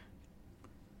sure.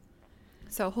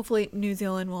 So hopefully New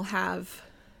Zealand will have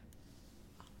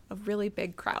a really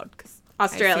big crowd. Cause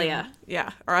Australia.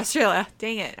 Or Australia.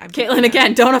 Dang it. Caitlin,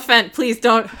 again, don't offend. Please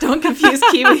don't confuse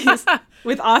Kiwis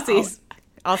with Aussies.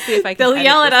 I'll see if I can They'll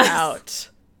yell at us. Out.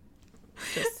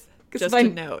 Just a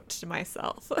note to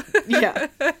myself. Yeah.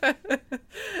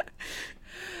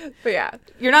 But yeah.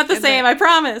 You're not the same, I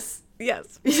promise.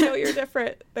 Yes. You know you're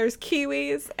different. There's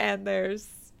Kiwis and there's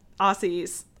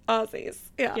Aussies.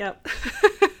 Yeah. Yep.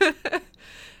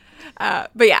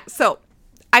 But yeah, so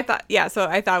I thought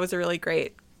it was a really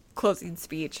great closing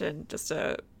speech and just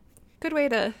a good way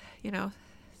to,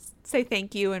 say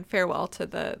thank you and farewell to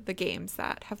the games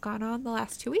that have gone on the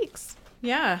last 2 weeks.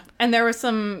 Yeah. And there were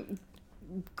some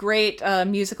great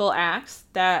musical acts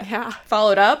that Yeah.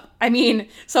 followed up. I mean,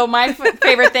 so my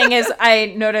favorite thing is I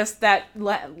noticed that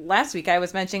last week I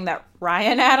was mentioning that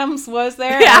Ryan Adams was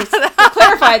there. Yeah. I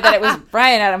clarified that it was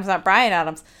Bryan Adams, not Brian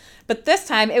Adams. But this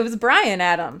time it was Bryan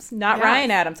Adams, not Yeah.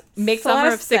 Ryan Adams. Makes Summer a lot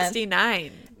of of sense.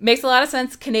 69. Makes a lot of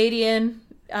sense. Canadian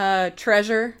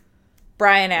treasure,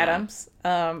 Bryan Adams.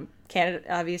 Canada,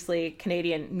 obviously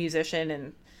Canadian musician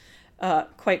and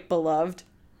quite beloved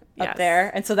up Yes.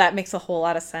 there. And so that makes a whole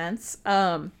lot of sense.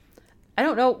 I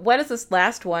don't know. What is this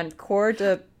last one? Coeur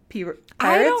de Pirates?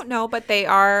 I don't know, but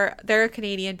they're a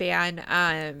Canadian band.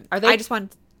 Are they I just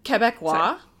want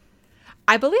Quebecois?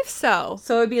 I believe so.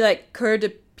 So it would be like Coeur de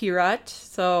Pirate,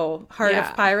 so Heart Yeah.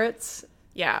 of Pirates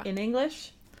Yeah. in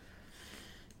English.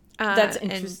 That's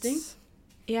and, interesting.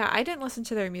 yeah, I didn't listen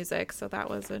to their music, so that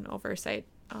was an oversight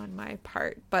on my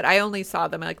part. But I only saw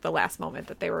them like the last moment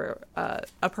that they were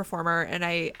a performer, and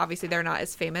obviously they're not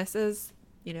as famous as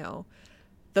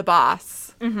the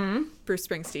boss, Bruce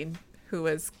Springsteen, who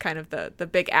was kind of the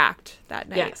big act that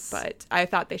night. Yes. But I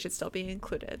thought they should still be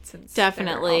included since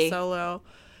Definitely. they're also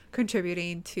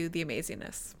contributing to the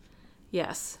amazingness.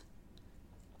 Yes.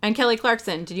 And Kelly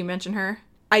Clarkson, did you mention her?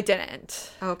 I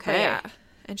didn't. Okay. But yeah.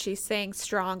 And she sang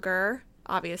Stronger.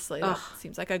 Obviously, that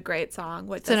seems like a great song.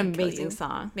 What It's an doesn't kill amazing you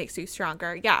song. makes you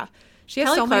stronger. Yeah. She has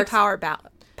Kelly so many Clarkson-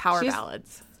 power she's-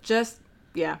 ballads. Just,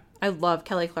 yeah. I love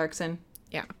Kelly Clarkson.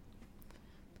 Yeah.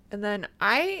 And then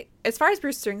as far as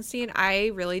Bruce Springsteen, I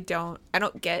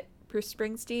don't get Bruce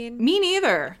Springsteen Me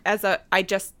neither. I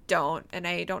just don't. And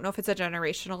I don't know if it's a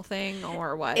generational thing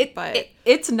or what, but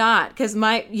It's not, because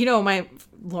my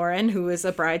Lauren, who is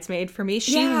a bridesmaid for me,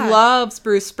 she Yeah. loves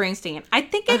Bruce Springsteen. I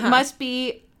think it must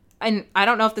be, and I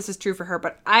don't know if this is true for her,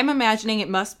 but I'm imagining it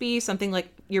must be something like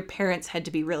your parents had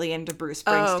to be really into Bruce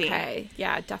Springsteen. okay.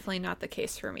 Yeah, definitely not the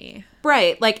case for me.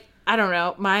 Right. Like, I don't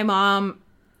know. My mom,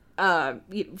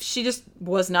 she just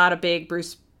was not a big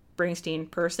Bruce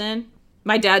Springsteen person.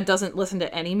 My dad doesn't listen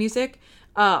to any music.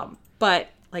 But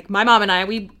like my mom and I,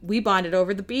 we bonded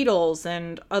over the Beatles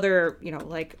and other,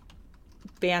 like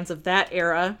bands of that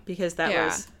era, because that Yeah.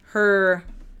 was her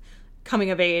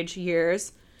coming of age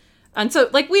years. And so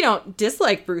like, we don't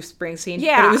dislike Bruce Springsteen,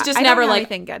 Yeah. but it was just I never don't like, really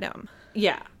think get him.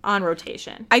 yeah, on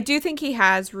rotation. I do think he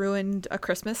has ruined a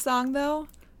Christmas song, though.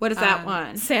 What is that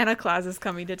one? Santa Claus is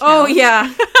coming to town. Oh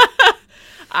yeah.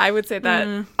 I would say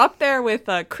that up there with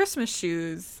Christmas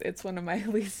Shoes. It's one of my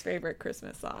least favorite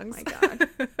Christmas songs. My God.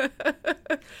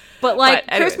 But like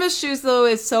But anyways. Christmas Shoes though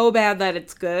is so bad that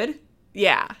it's good.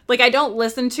 Yeah. Like I don't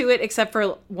listen to it except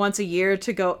for once a year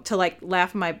to go to like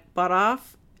laugh my butt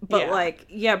off. But Yeah. like,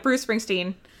 yeah, Bruce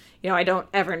Springsteen, I don't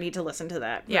ever need to listen to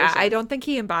that. Yeah, version. I don't think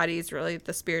he embodies really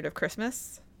the spirit of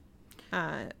Christmas.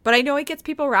 But I know he gets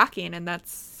people rocking, and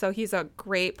so he's a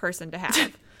great person to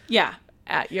have Yeah.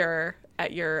 at your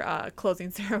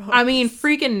closing ceremony. I mean,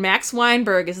 freaking Max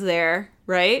Weinberg is there,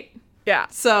 right? yeah.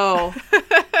 So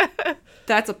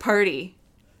that's a party.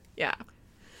 Yeah.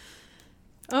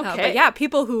 Okay. But yeah,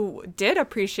 people who did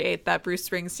appreciate that Bruce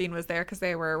Springsteen was there because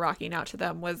they were rocking out to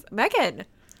them was Megan.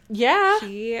 Yeah.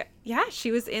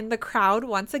 She was in the crowd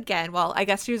once again. Well, I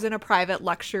guess she was in a private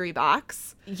luxury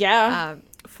box Yeah.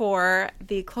 for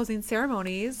the closing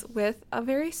ceremonies with a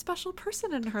very special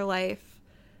person in her life.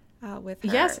 With her.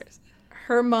 Yes.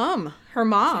 Her mom.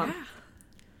 Yeah.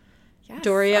 Yes.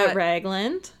 Doria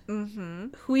Ragland, who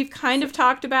we've kind of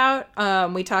talked about.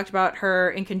 We talked about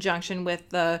her in conjunction with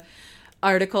the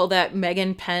article that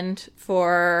Megan penned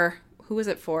for, who was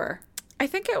it for? I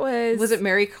think it was. Was it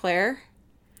Mary Claire?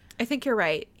 I think you're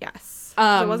right. Yes.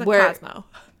 It wasn't Cosmo.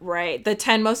 Right. The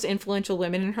 10 most influential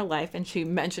women in her life. And she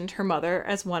mentioned her mother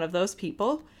as one of those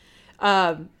people.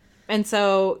 And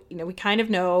so, we kind of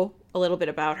know a little bit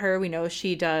about her. We know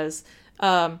she does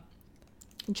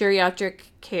geriatric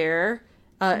care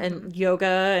and yoga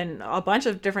and a bunch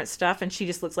of different stuff. And she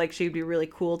just looks like she'd be really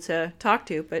cool to talk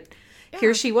to. But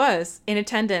here she was in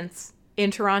attendance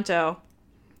in Toronto,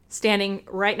 standing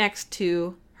right next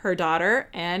to her daughter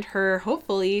and her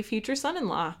hopefully future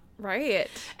son-in-law. Right.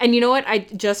 And you know what?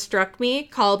 Just struck me,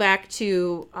 call back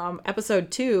to episode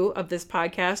 2 of this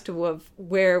podcast of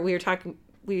where we were talking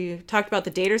we talked about the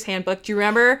Dater's Handbook. Do you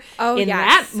remember in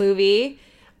yes. that movie,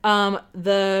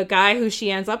 the guy who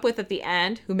she ends up with at the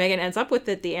end, who Megan ends up with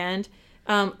at the end,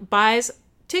 buys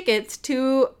tickets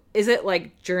to, is it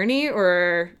like Journey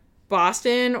or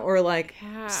Boston or like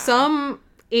some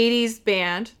 80s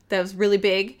band that was really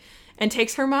big, and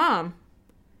takes her mom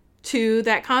to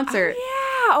that concert.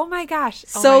 Oh my gosh.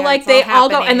 So my God, like they all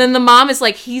go, and then the mom is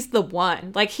like, he's the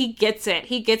one. Like he gets it.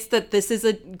 He gets that this is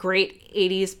a great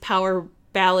 80s power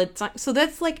ballad song. So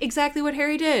that's like exactly what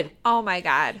Harry did. Oh my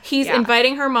God. He's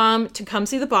inviting her mom to come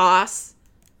see the boss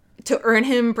to earn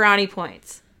him brownie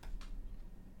points.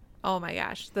 Oh my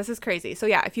gosh. This is crazy. So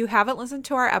yeah, if you haven't listened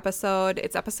to our episode,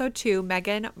 it's episode 2,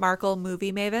 Meghan Markle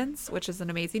Movie Mavens, which is an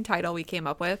amazing title we came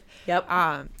up with. Yep.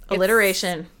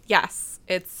 Alliteration. Yes.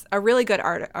 It's a really good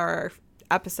our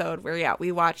episode where,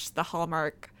 we watched the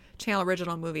Hallmark Channel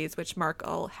original movies, which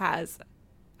Markle has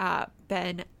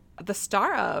been the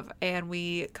star of, and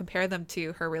we compare them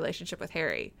to her relationship with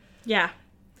Harry. Yeah.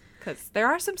 Because there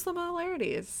are some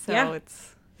similarities. So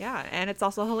it's, and it's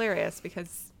also hilarious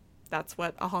because that's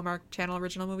what a Hallmark Channel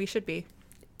original movie should be.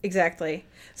 Exactly.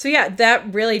 So yeah,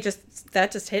 that really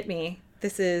just hit me.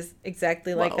 This is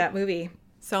exactly like that movie.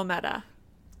 So meta.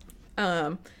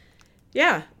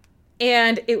 Yeah.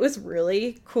 And it was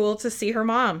really cool to see her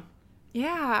mom.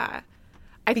 Yeah.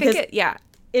 I think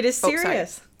it is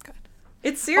serious.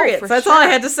 It's serious. That's all I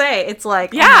had to say. It's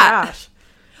like, oh my gosh.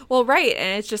 Well, right.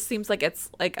 And it just seems like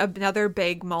it's like another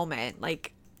big moment.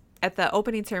 Like at the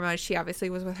opening ceremony, she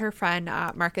obviously was with her friend,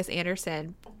 Marcus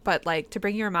Anderson. But like to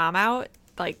bring your mom out,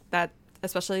 like that,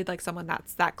 especially like someone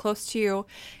that's that close to you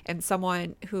and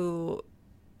someone who,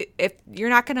 if you're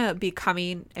not going to be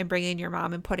coming and bringing your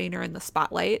mom and putting her in the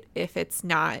spotlight, if it's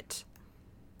not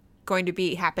going to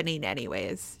be happening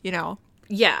anyways, you know?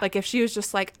 Yeah. Like if she was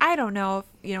just like, I don't know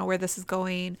if, where this is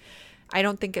going. I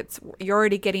don't think you're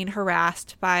already getting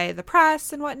harassed by the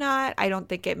press and whatnot. I don't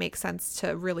think it makes sense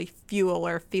to really fuel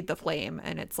or feed the flame.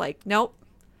 And it's like, nope,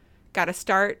 got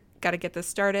to get this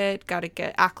started, got to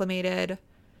get acclimated,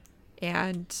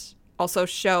 and also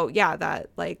show, that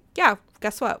like,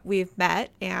 guess what? We've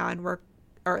met and or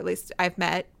at least I've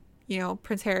met,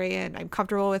 Prince Harry, and I'm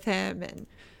comfortable with him, and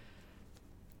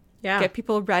get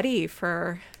people ready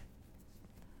for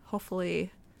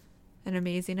hopefully an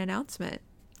amazing announcement.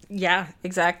 Yeah,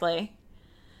 exactly.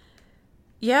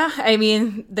 Yeah, I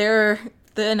mean, the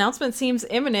announcement seems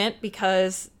imminent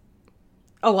because,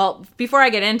 before I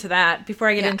get into that,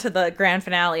 into the grand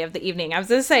finale of the evening, I was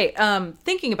going to say,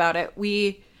 thinking about it,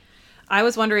 I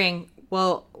was wondering,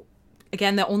 well,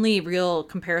 again, the only real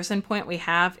comparison point we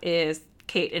have is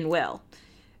Kate and Will.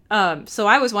 So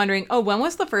I was wondering, when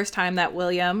was the first time that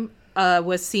William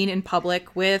was seen in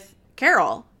public with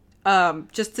Carol?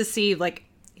 Just to see, like,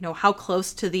 how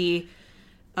close to the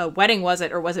wedding was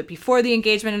it, or was it before the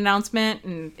engagement announcement?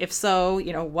 And if so,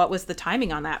 what was the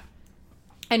timing on that?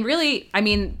 And really, I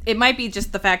mean, it might be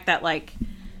just the fact that, like,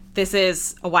 this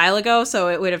is a while ago, so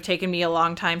it would have taken me a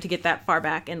long time to get that far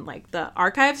back in, like, the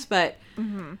archives, but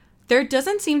there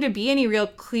doesn't seem to be any real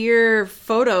clear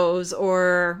photos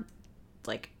or,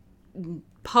 like,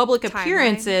 public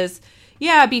appearances.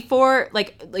 Yeah, before,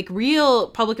 like real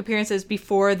public appearances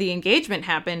before the engagement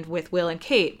happened with Will and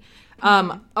Kate.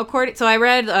 So I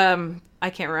read, I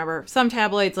can't remember, some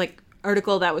tabloids, like,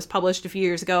 article that was published a few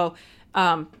years ago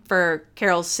for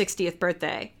Carol's 60th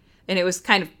birthday. And it was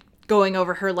kind of going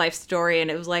over her life story,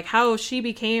 and it was like how she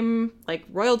became, like,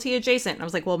 royalty adjacent. And I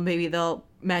was like, well, maybe they'll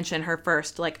mention her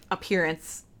first, like,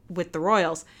 appearance with the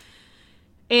royals.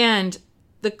 And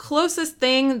the closest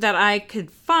thing that I could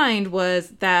find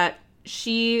was that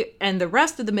she and the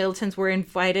rest of the Middletons were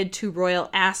invited to Royal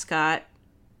Ascot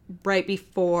right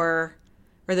before,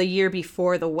 or the year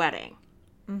before the wedding,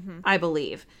 I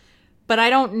believe. But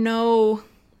I don't know,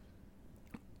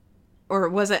 or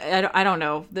was it, I don't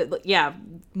know.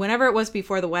 Whenever it was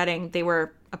before the wedding, they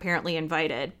were apparently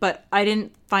invited. But I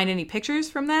didn't find any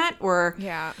pictures from that, or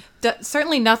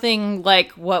certainly nothing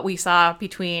like what we saw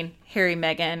between Harry,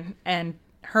 Meghan, and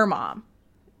her mom.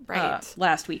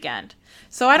 Last weekend.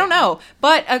 So I don't know.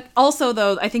 But also,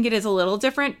 though, I think it is a little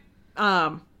different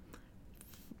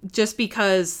just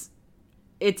because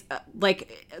it's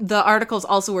like the articles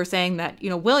also were saying that,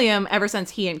 William, ever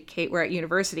since he and Kate were at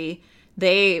university,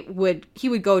 he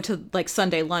would go to, like,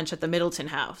 Sunday lunch at the Middleton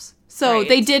house. So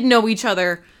they did know each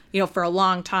other, for a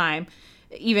long time.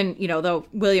 Even, though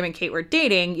William and Kate were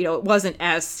dating, it wasn't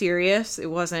as serious.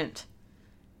 It wasn't,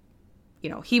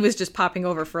 he was just popping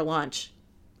over for lunch.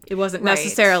 It wasn't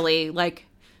necessarily like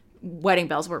wedding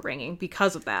bells were ringing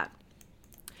because of that.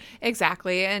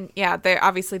 Exactly. And yeah, they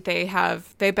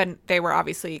were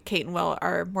obviously, Kate and Will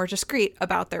are more discreet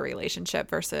about their relationship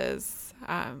versus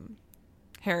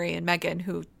Harry and Meghan,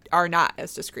 who are not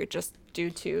as discreet, just due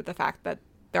to the fact that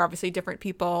they're obviously different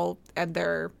people and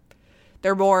they're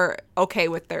more okay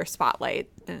with their spotlight.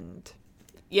 And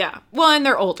yeah, well, and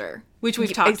they're older, which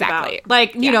we've talked exactly. about.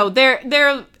 Like, you know, they're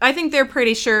I think they're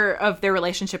pretty sure of their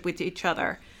relationship with each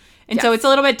other. And so it's a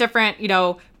little bit different, you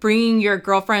know, bringing your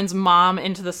girlfriend's mom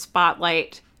into the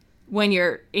spotlight when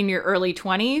you're in your early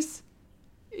 20s,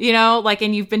 you know, like,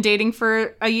 and you've been dating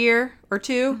for a year or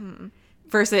two,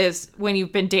 versus when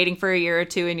you've been dating for a year or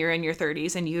two and you're in your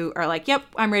 30s and you are like, yep,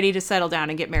 I'm ready to settle down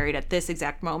and get married at this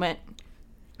exact moment.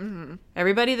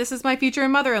 Everybody, this is my future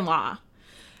mother-in-law.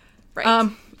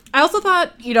 Right. I also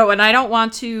thought, you know, and I don't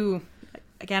want to,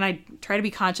 again, I try to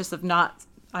be conscious of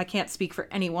I can't speak for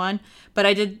anyone, but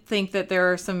I did think that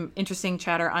there are some interesting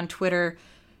chatter on Twitter,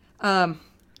 kind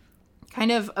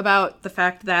of about the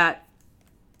fact that,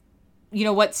 you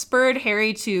know, what spurred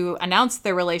Harry to announce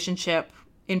their relationship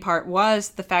in part was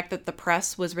the fact that the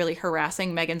press was really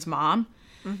harassing Meghan's mom,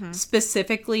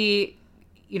 specifically,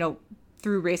 you know,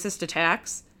 through racist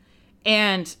attacks.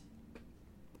 And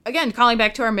again, calling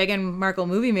back to our Meghan Markle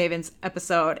Movie Mavens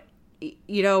episode,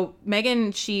 you know,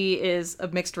 Meghan, she is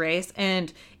of mixed race.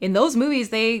 And in those movies,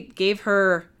 they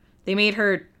made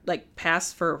her like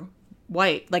pass for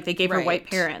white. Like they gave her white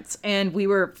parents. And we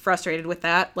were frustrated with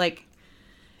that. Like,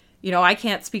 you know, I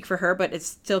can't speak for her, but it's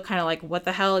still kind of like, what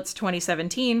the hell? It's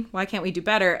 2017. Why can't we do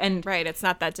better? And right. It's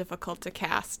not that difficult to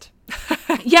cast.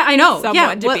 Yeah, I know.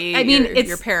 Someone to be I mean, it's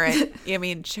your parent. I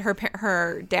mean,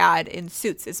 her dad in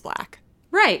Suits is black.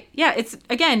 Right. Yeah. It's,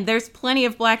 again, there's plenty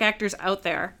of black actors out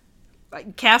there.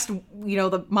 Cast, you know,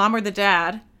 the mom or the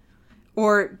dad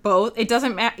or both. It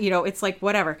doesn't matter. You know, it's like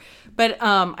whatever. But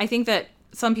I think that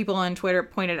some people on Twitter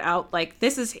pointed out, like,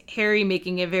 this is Harry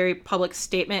making a very public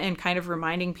statement and kind of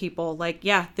reminding people, like,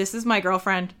 yeah, this is my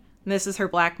girlfriend. And this is her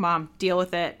black mom. Deal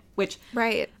with it. Which,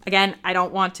 right. Again, I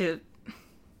don't want to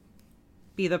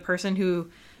be the person who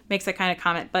makes that kind of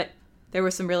comment, but there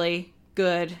was some really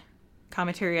good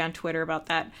commentary on Twitter about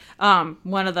that.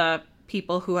 One of the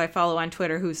people who I follow on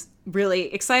Twitter who's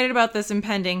really excited about this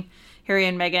impending Harry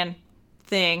and Meghan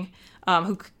thing,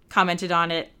 who commented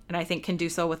on it, and I think can do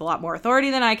so with a lot more authority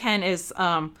than I can, is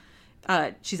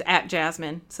she's at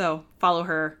Jasmine, so follow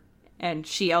her, and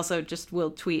she also just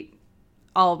will tweet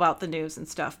all about the news and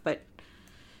stuff, but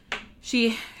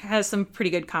she has some pretty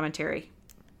good commentary.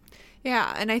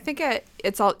 Yeah, and I think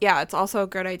it's also a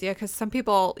good idea because some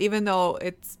people, even though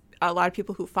it's a lot of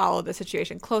people who follow the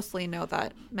situation closely know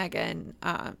that Meghan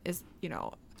is, you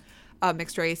know, a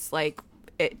mixed race, like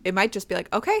it might just be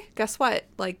like, okay, guess what?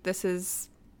 Like this is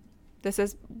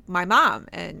my mom,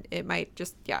 and it might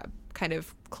just kind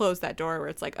of close that door where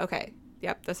it's like, okay,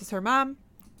 yep, this is her mom.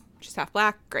 She's half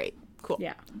black. Great. Cool.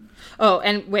 Yeah. Oh,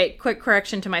 and wait, quick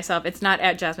correction to myself. It's not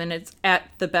at Jasmine. It's at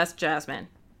the best Jasmine.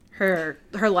 Her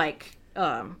like,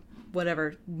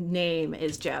 whatever name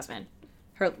is Jasmine.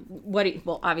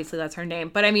 Well, obviously that's her name,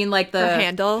 but I mean like her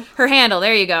handle. Her handle.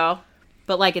 There you go.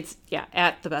 But like it's,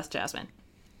 at the best Jasmine.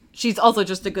 She's also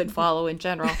just a good follow in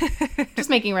general. Just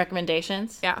making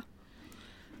recommendations. Yeah.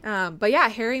 But yeah,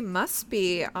 Harry must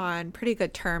be on pretty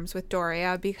good terms with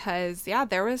Doria because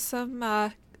there was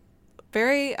some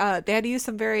they had to use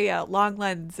some very long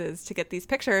lenses to get these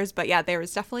pictures, but there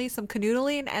was definitely some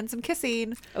canoodling and some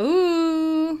kissing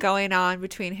going on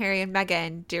between Harry and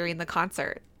Meghan during the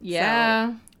concert. Yeah.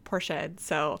 So, Portia.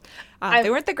 So they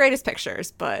weren't the greatest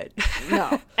pictures, but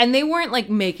no. And they weren't like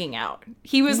making out.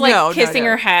 He was like kissing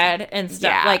her head and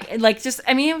stuff. Yeah. Like just,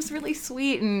 I mean, it was really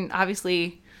sweet and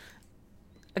obviously,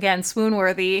 again, swoon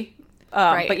worthy.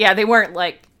 Right. But they weren't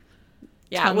like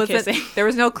tongue kissing. There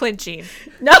was no clinching.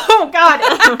 No, God.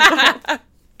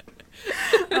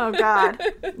 Oh, God.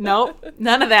 Nope.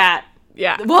 None of that.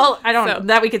 Yeah. Well, I don't know.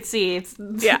 That we could see. It's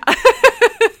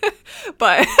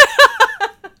but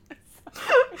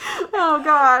oh,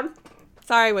 God.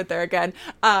 Sorry, I went there again.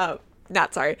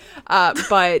 Not sorry.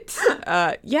 But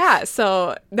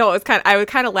so no, it's I would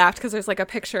kind of laughed because there's like a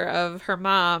picture of her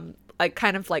mom, like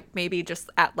kind of like maybe just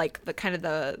at like the kind of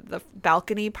the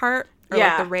balcony part or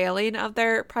like the railing of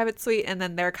their private suite, and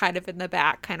then they're kind of in the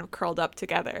back, kind of curled up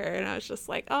together, and I was just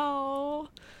like, oh,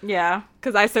 yeah,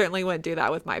 because I certainly wouldn't do that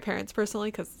with my parents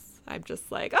personally, because I'm just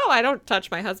like, oh, I don't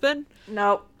touch my husband.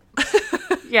 Nope.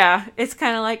 Yeah, it's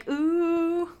kind of like,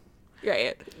 ooh.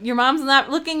 Right. Your mom's not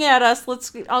looking at us.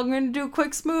 I'm going to do a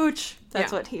quick smooch.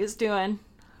 That's what he was doing.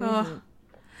 Mm-hmm.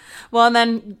 Well, and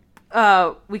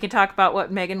then we can talk about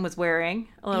what Meghan was wearing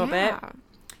a little bit.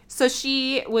 So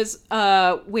she was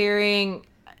wearing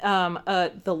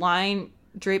the line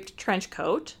draped trench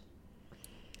coat.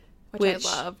 Which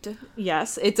I loved.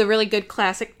 Yes, it's a really good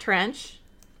classic trench.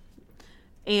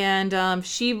 And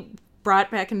she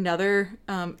brought back another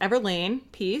Everlane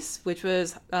piece, which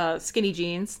was skinny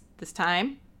jeans this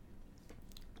time.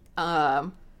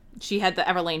 She had the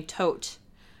Everlane tote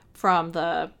from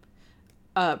the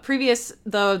previous,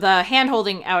 the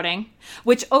hand-holding outing,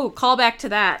 which, call back to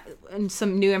that, and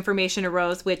some new information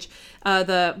arose, which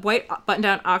the white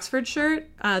button-down Oxford shirt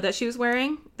that she was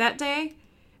wearing that day,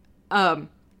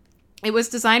 it was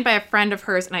designed by a friend of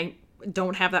hers, and I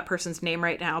don't have that person's name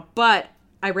right now, but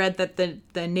I read that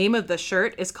the name of the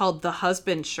shirt is called the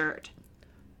husband shirt.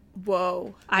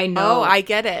 Whoa. I know. Oh, I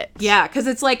get it. Yeah, because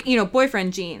it's like,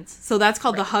 boyfriend jeans. So that's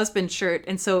called the husband shirt.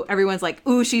 And so everyone's like,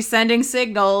 ooh, she's sending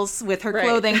signals with her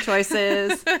clothing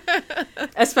choices.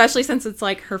 Especially since it's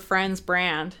like her friend's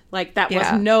brand. Like, that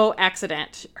was no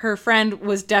accident. Her friend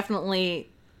was definitely,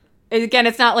 again,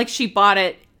 it's not like she bought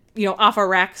it, off a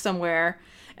rack somewhere.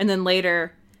 And then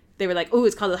later they were like, ooh,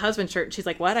 it's called the husband shirt. And she's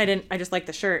like, what? I just like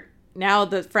the shirt. Now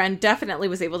the friend definitely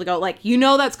was able to go like,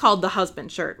 that's called the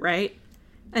husband shirt, right?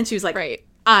 And she was like, right.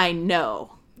 I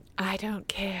know. I don't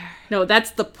care. No,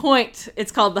 that's the point.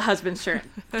 It's called the husband shirt.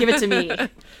 Give it to me.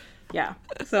 Yeah.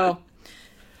 So,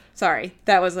 sorry.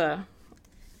 That was an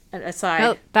aside.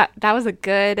 No, that was a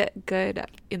good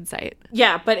insight.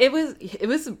 Yeah, but it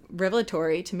was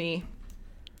revelatory to me.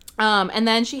 And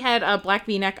then she had a black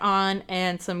V-neck on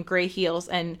and some gray heels,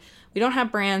 and we don't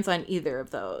have brands on either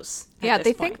of those. Yeah,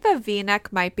 they think the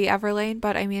V-neck might be Everlane,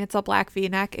 but I mean, it's a black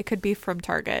V-neck. It could be from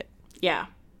Target. Yeah.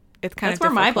 It's kind That's of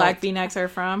where my difficult. black V-necks are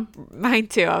from. Mine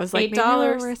too. I was like,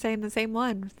 $8. maybe we're saying the same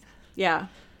one. Yeah.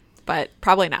 But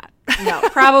probably not. No,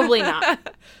 probably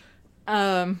not.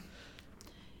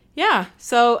 Yeah.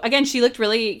 So again, she looked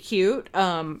really cute.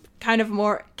 Kind of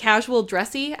more casual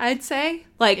dressy, I'd say.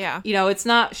 Like, it's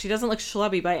not, she doesn't look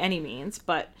schlubby by any means,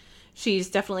 but she's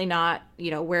definitely not,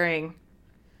 wearing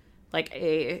like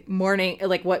a morning,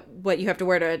 like what you have to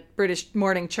wear to a British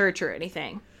morning church or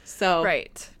anything. So.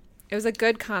 Right. It was a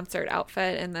good concert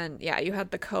outfit. And then, you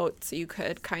had the coat, so you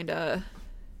could kind of,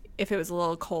 if it was a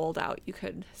little cold out, you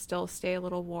could still stay a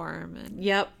little warm. And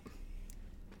Yep.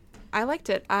 I liked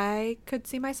it. I could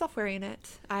see myself wearing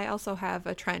it. I also have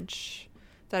a trench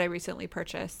that I recently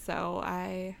purchased, so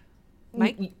I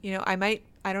might,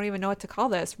 I don't even know what to call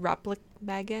this,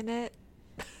 replicating it.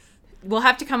 We'll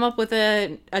have to come up with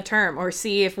a term or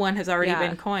see if one has already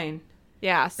been coined.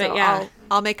 Yeah, so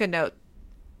I'll make a note.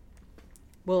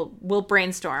 We'll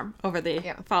brainstorm over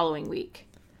the following week.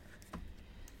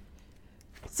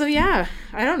 So yeah,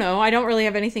 I don't know. I don't really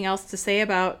have anything else to say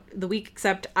about the week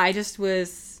except I just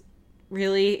was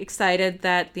really excited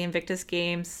that the Invictus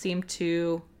Games seemed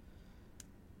to,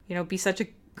 be such a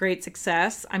great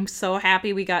success. I'm so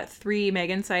happy we got 3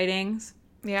 Megan sightings.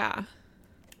 Yeah,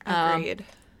 agreed.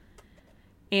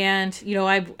 And,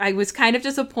 I was kind of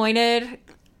disappointed,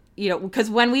 because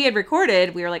when we had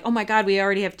recorded, we were like, oh my God, we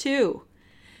already have 2.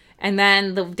 And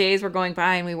then the days were going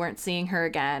by and we weren't seeing her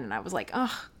again. And I was like,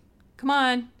 oh, come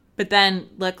on. But then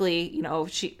luckily,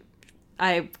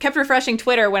 I kept refreshing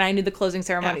Twitter when I knew the closing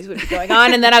ceremonies would be going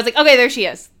on. And then I was like, okay, there she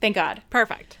is. Thank God.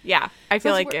 Perfect. Yeah. I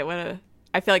feel like it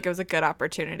was a good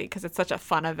opportunity because it's such a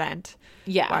fun event.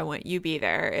 Yeah. Why wouldn't you be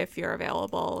there if you're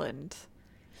available and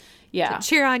to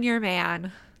cheer on your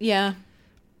man? Yeah.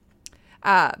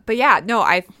 But yeah, no,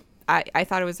 I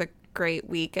thought it was a great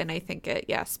week, and I think it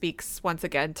speaks once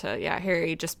again to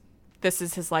Harry, just this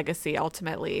is his legacy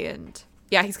ultimately, and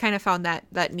he's kind of found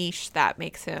that niche that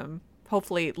makes him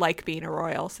hopefully like being a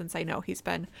royal, since I know he's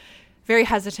been very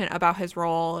hesitant about his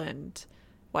role and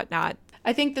whatnot.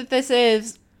 I think that this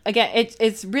is, again,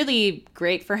 it's really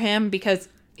great for him because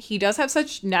he does have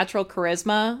such natural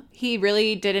charisma. He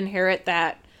really did inherit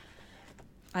that.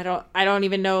 I don't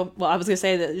even know. Well, I was going to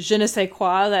say the je ne sais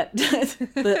quoi, that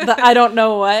the I don't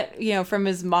know what, from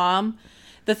his mom,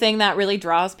 the thing that really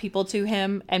draws people to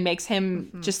him and makes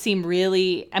him just seem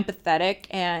really empathetic,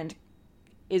 and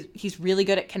he's really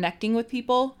good at connecting with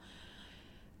people.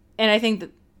 And I think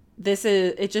that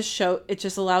it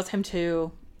just allows him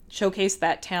to showcase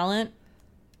that talent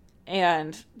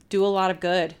and do a lot of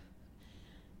good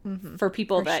for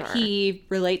people that he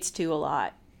relates to a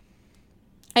lot.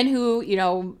 And who,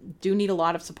 do need a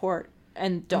lot of support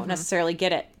and don't necessarily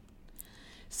get it.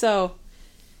 So,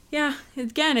 yeah,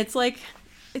 again, it's like,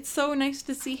 it's so nice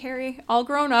to see Harry all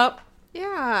grown up.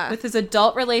 Yeah. With his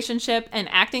adult relationship and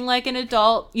acting like an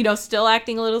adult, still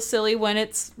acting a little silly when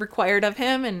it's required of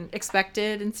him and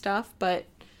expected and stuff. But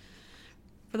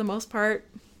for the most part,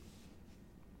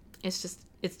 it's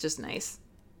just nice.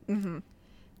 Mm-hmm.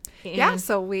 Yeah,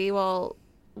 so we will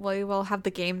we will have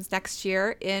the games next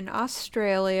year in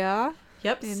Australia.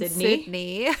 Yep, in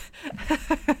Sydney.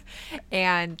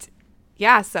 And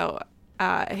yeah, so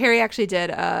Harry actually did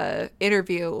a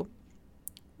interview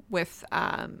with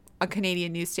a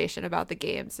Canadian news station about the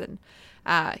games, and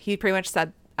he pretty much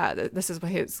said, this is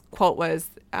what his quote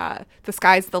was, the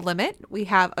sky's the limit. We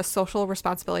have a social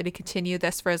responsibility to continue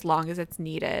this for as long as it's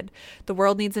needed. The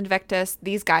world needs Invictus.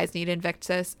 These guys need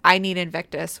Invictus. I need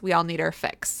Invictus. We all need our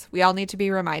fix. We all need to be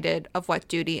reminded of what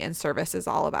duty and service is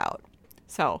all about.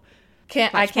 So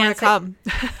I can't come.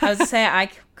 I was to say, I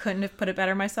couldn't have put it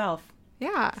better myself.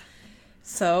 Yeah.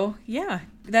 So yeah,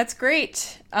 that's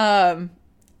great.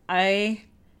 I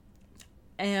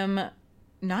am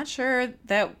not sure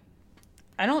that,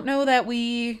 I don't know that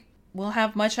we will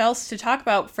have much else to talk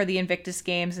about for the Invictus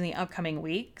Games in the upcoming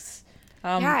weeks.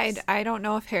 I don't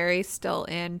know if Harry's still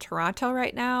in Toronto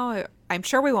right now. I'm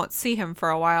sure we won't see him for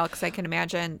a while, because I can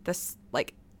imagine this,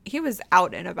 like, he was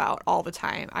out and about all the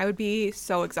time. I would be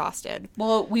so exhausted.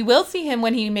 Well, we will see him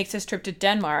when he makes his trip to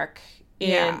Denmark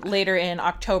later in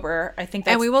October. I think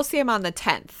that's... And we will see him on the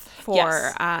 10th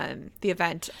for the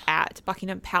event at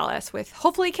Buckingham Palace with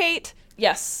hopefully Kate.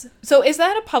 Yes. So is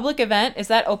that a public event? Is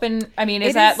that open? I mean,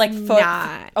 is that like...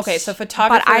 not. Okay, so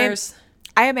photographers...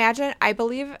 But I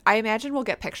imagine we'll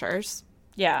get pictures.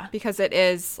 Yeah. Because it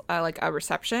is like a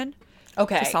reception.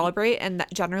 Okay. To celebrate. And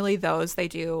generally those, they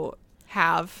do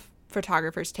have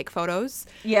photographers take photos.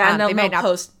 Yeah, and they'll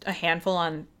post a handful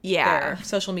on their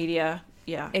social media.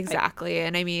 Yeah. Exactly.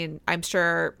 And I mean, I'm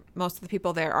sure most of the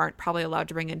people there aren't probably allowed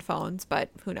to bring in phones, but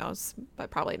who knows? But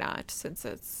probably not, since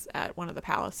it's at one of the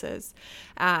palaces.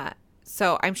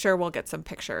 So I'm sure we'll get some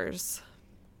pictures.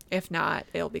 If not,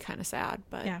 it'll be kind of sad.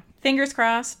 But yeah, fingers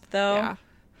crossed, though. Yeah.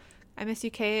 I miss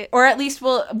you, Kate. Or at least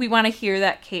we want to hear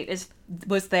that Kate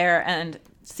was there and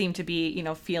seemed to be,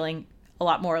 feeling a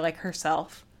lot more like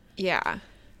herself. Yeah.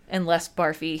 And less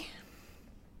barfy.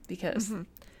 Because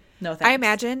no thanks. I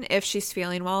imagine if she's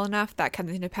feeling well enough, that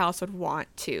Kensington Palace would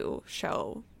want to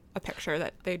show a picture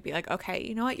that they'd be like, okay,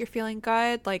 you know what, you're feeling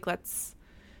good. Like, let's,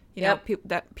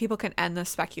 that people can end the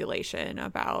speculation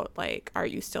about, like, are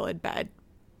you still in bed?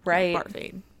 Right.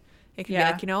 Barfing. It could be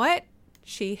like, you know what?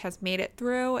 She has made it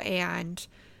through, and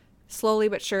slowly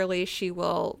but surely she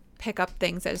will pick up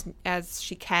things as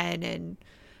she can and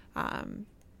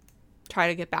try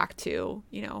to get back to,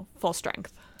 full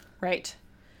strength. Right.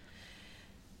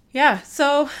 Yeah.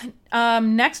 So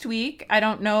next week, I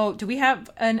don't know. Do we have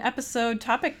an episode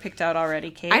topic picked out already,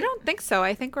 Kate? I don't think so.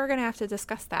 I think we're going to have to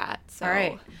discuss that. So, all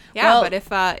right. Yeah. But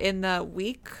if in the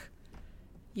week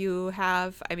you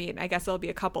have, I guess it'll be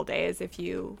a couple days if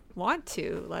you want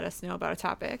to let us know about a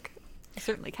topic. You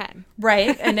certainly can.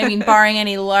 Right. And barring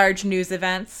any large news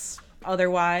events,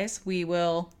 otherwise, we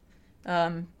will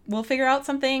we'll figure out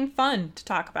something fun to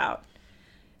talk about.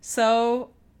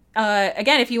 So,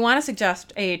 again, if you want to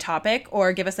suggest a topic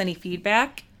or give us any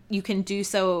feedback, you can do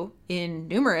so in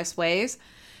numerous ways.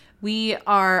 We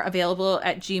are available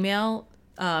at Gmail.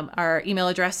 Our email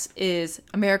address is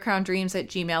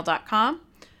americrowndreams@gmail.com.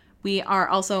 We are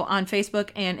also on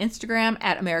Facebook and Instagram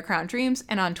at AmericrownDreams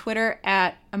and on Twitter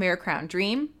at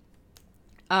AmericrownDream.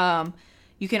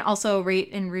 You can also rate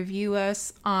and review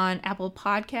us on Apple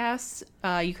Podcasts.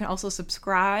 You can also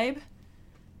subscribe.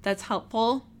 That's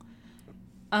helpful.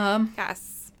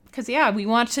 Yes. Because, we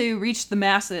want to reach the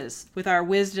masses with our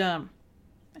wisdom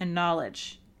and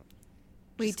knowledge.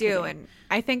 We do. And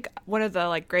I think one of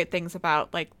the great things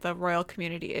about the royal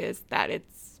community is that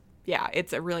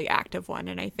it's a really active one.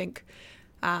 And I think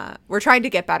we're trying to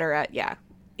get better at,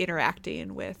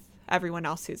 interacting with everyone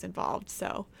else who's involved.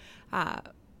 So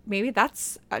maybe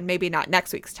that's maybe not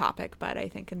next week's topic, but I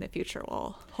think in the future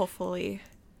we'll hopefully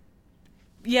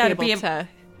be able to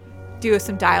do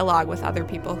some dialogue with other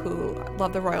people who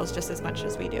love the royals just as much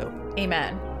as we do.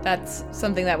 Amen. That's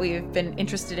something that we've been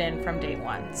interested in from day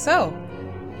one. So,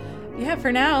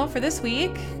 for now, for this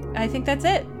week, I think that's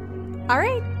it. All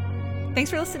right. Thanks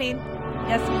for listening.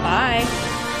 Yes, bye.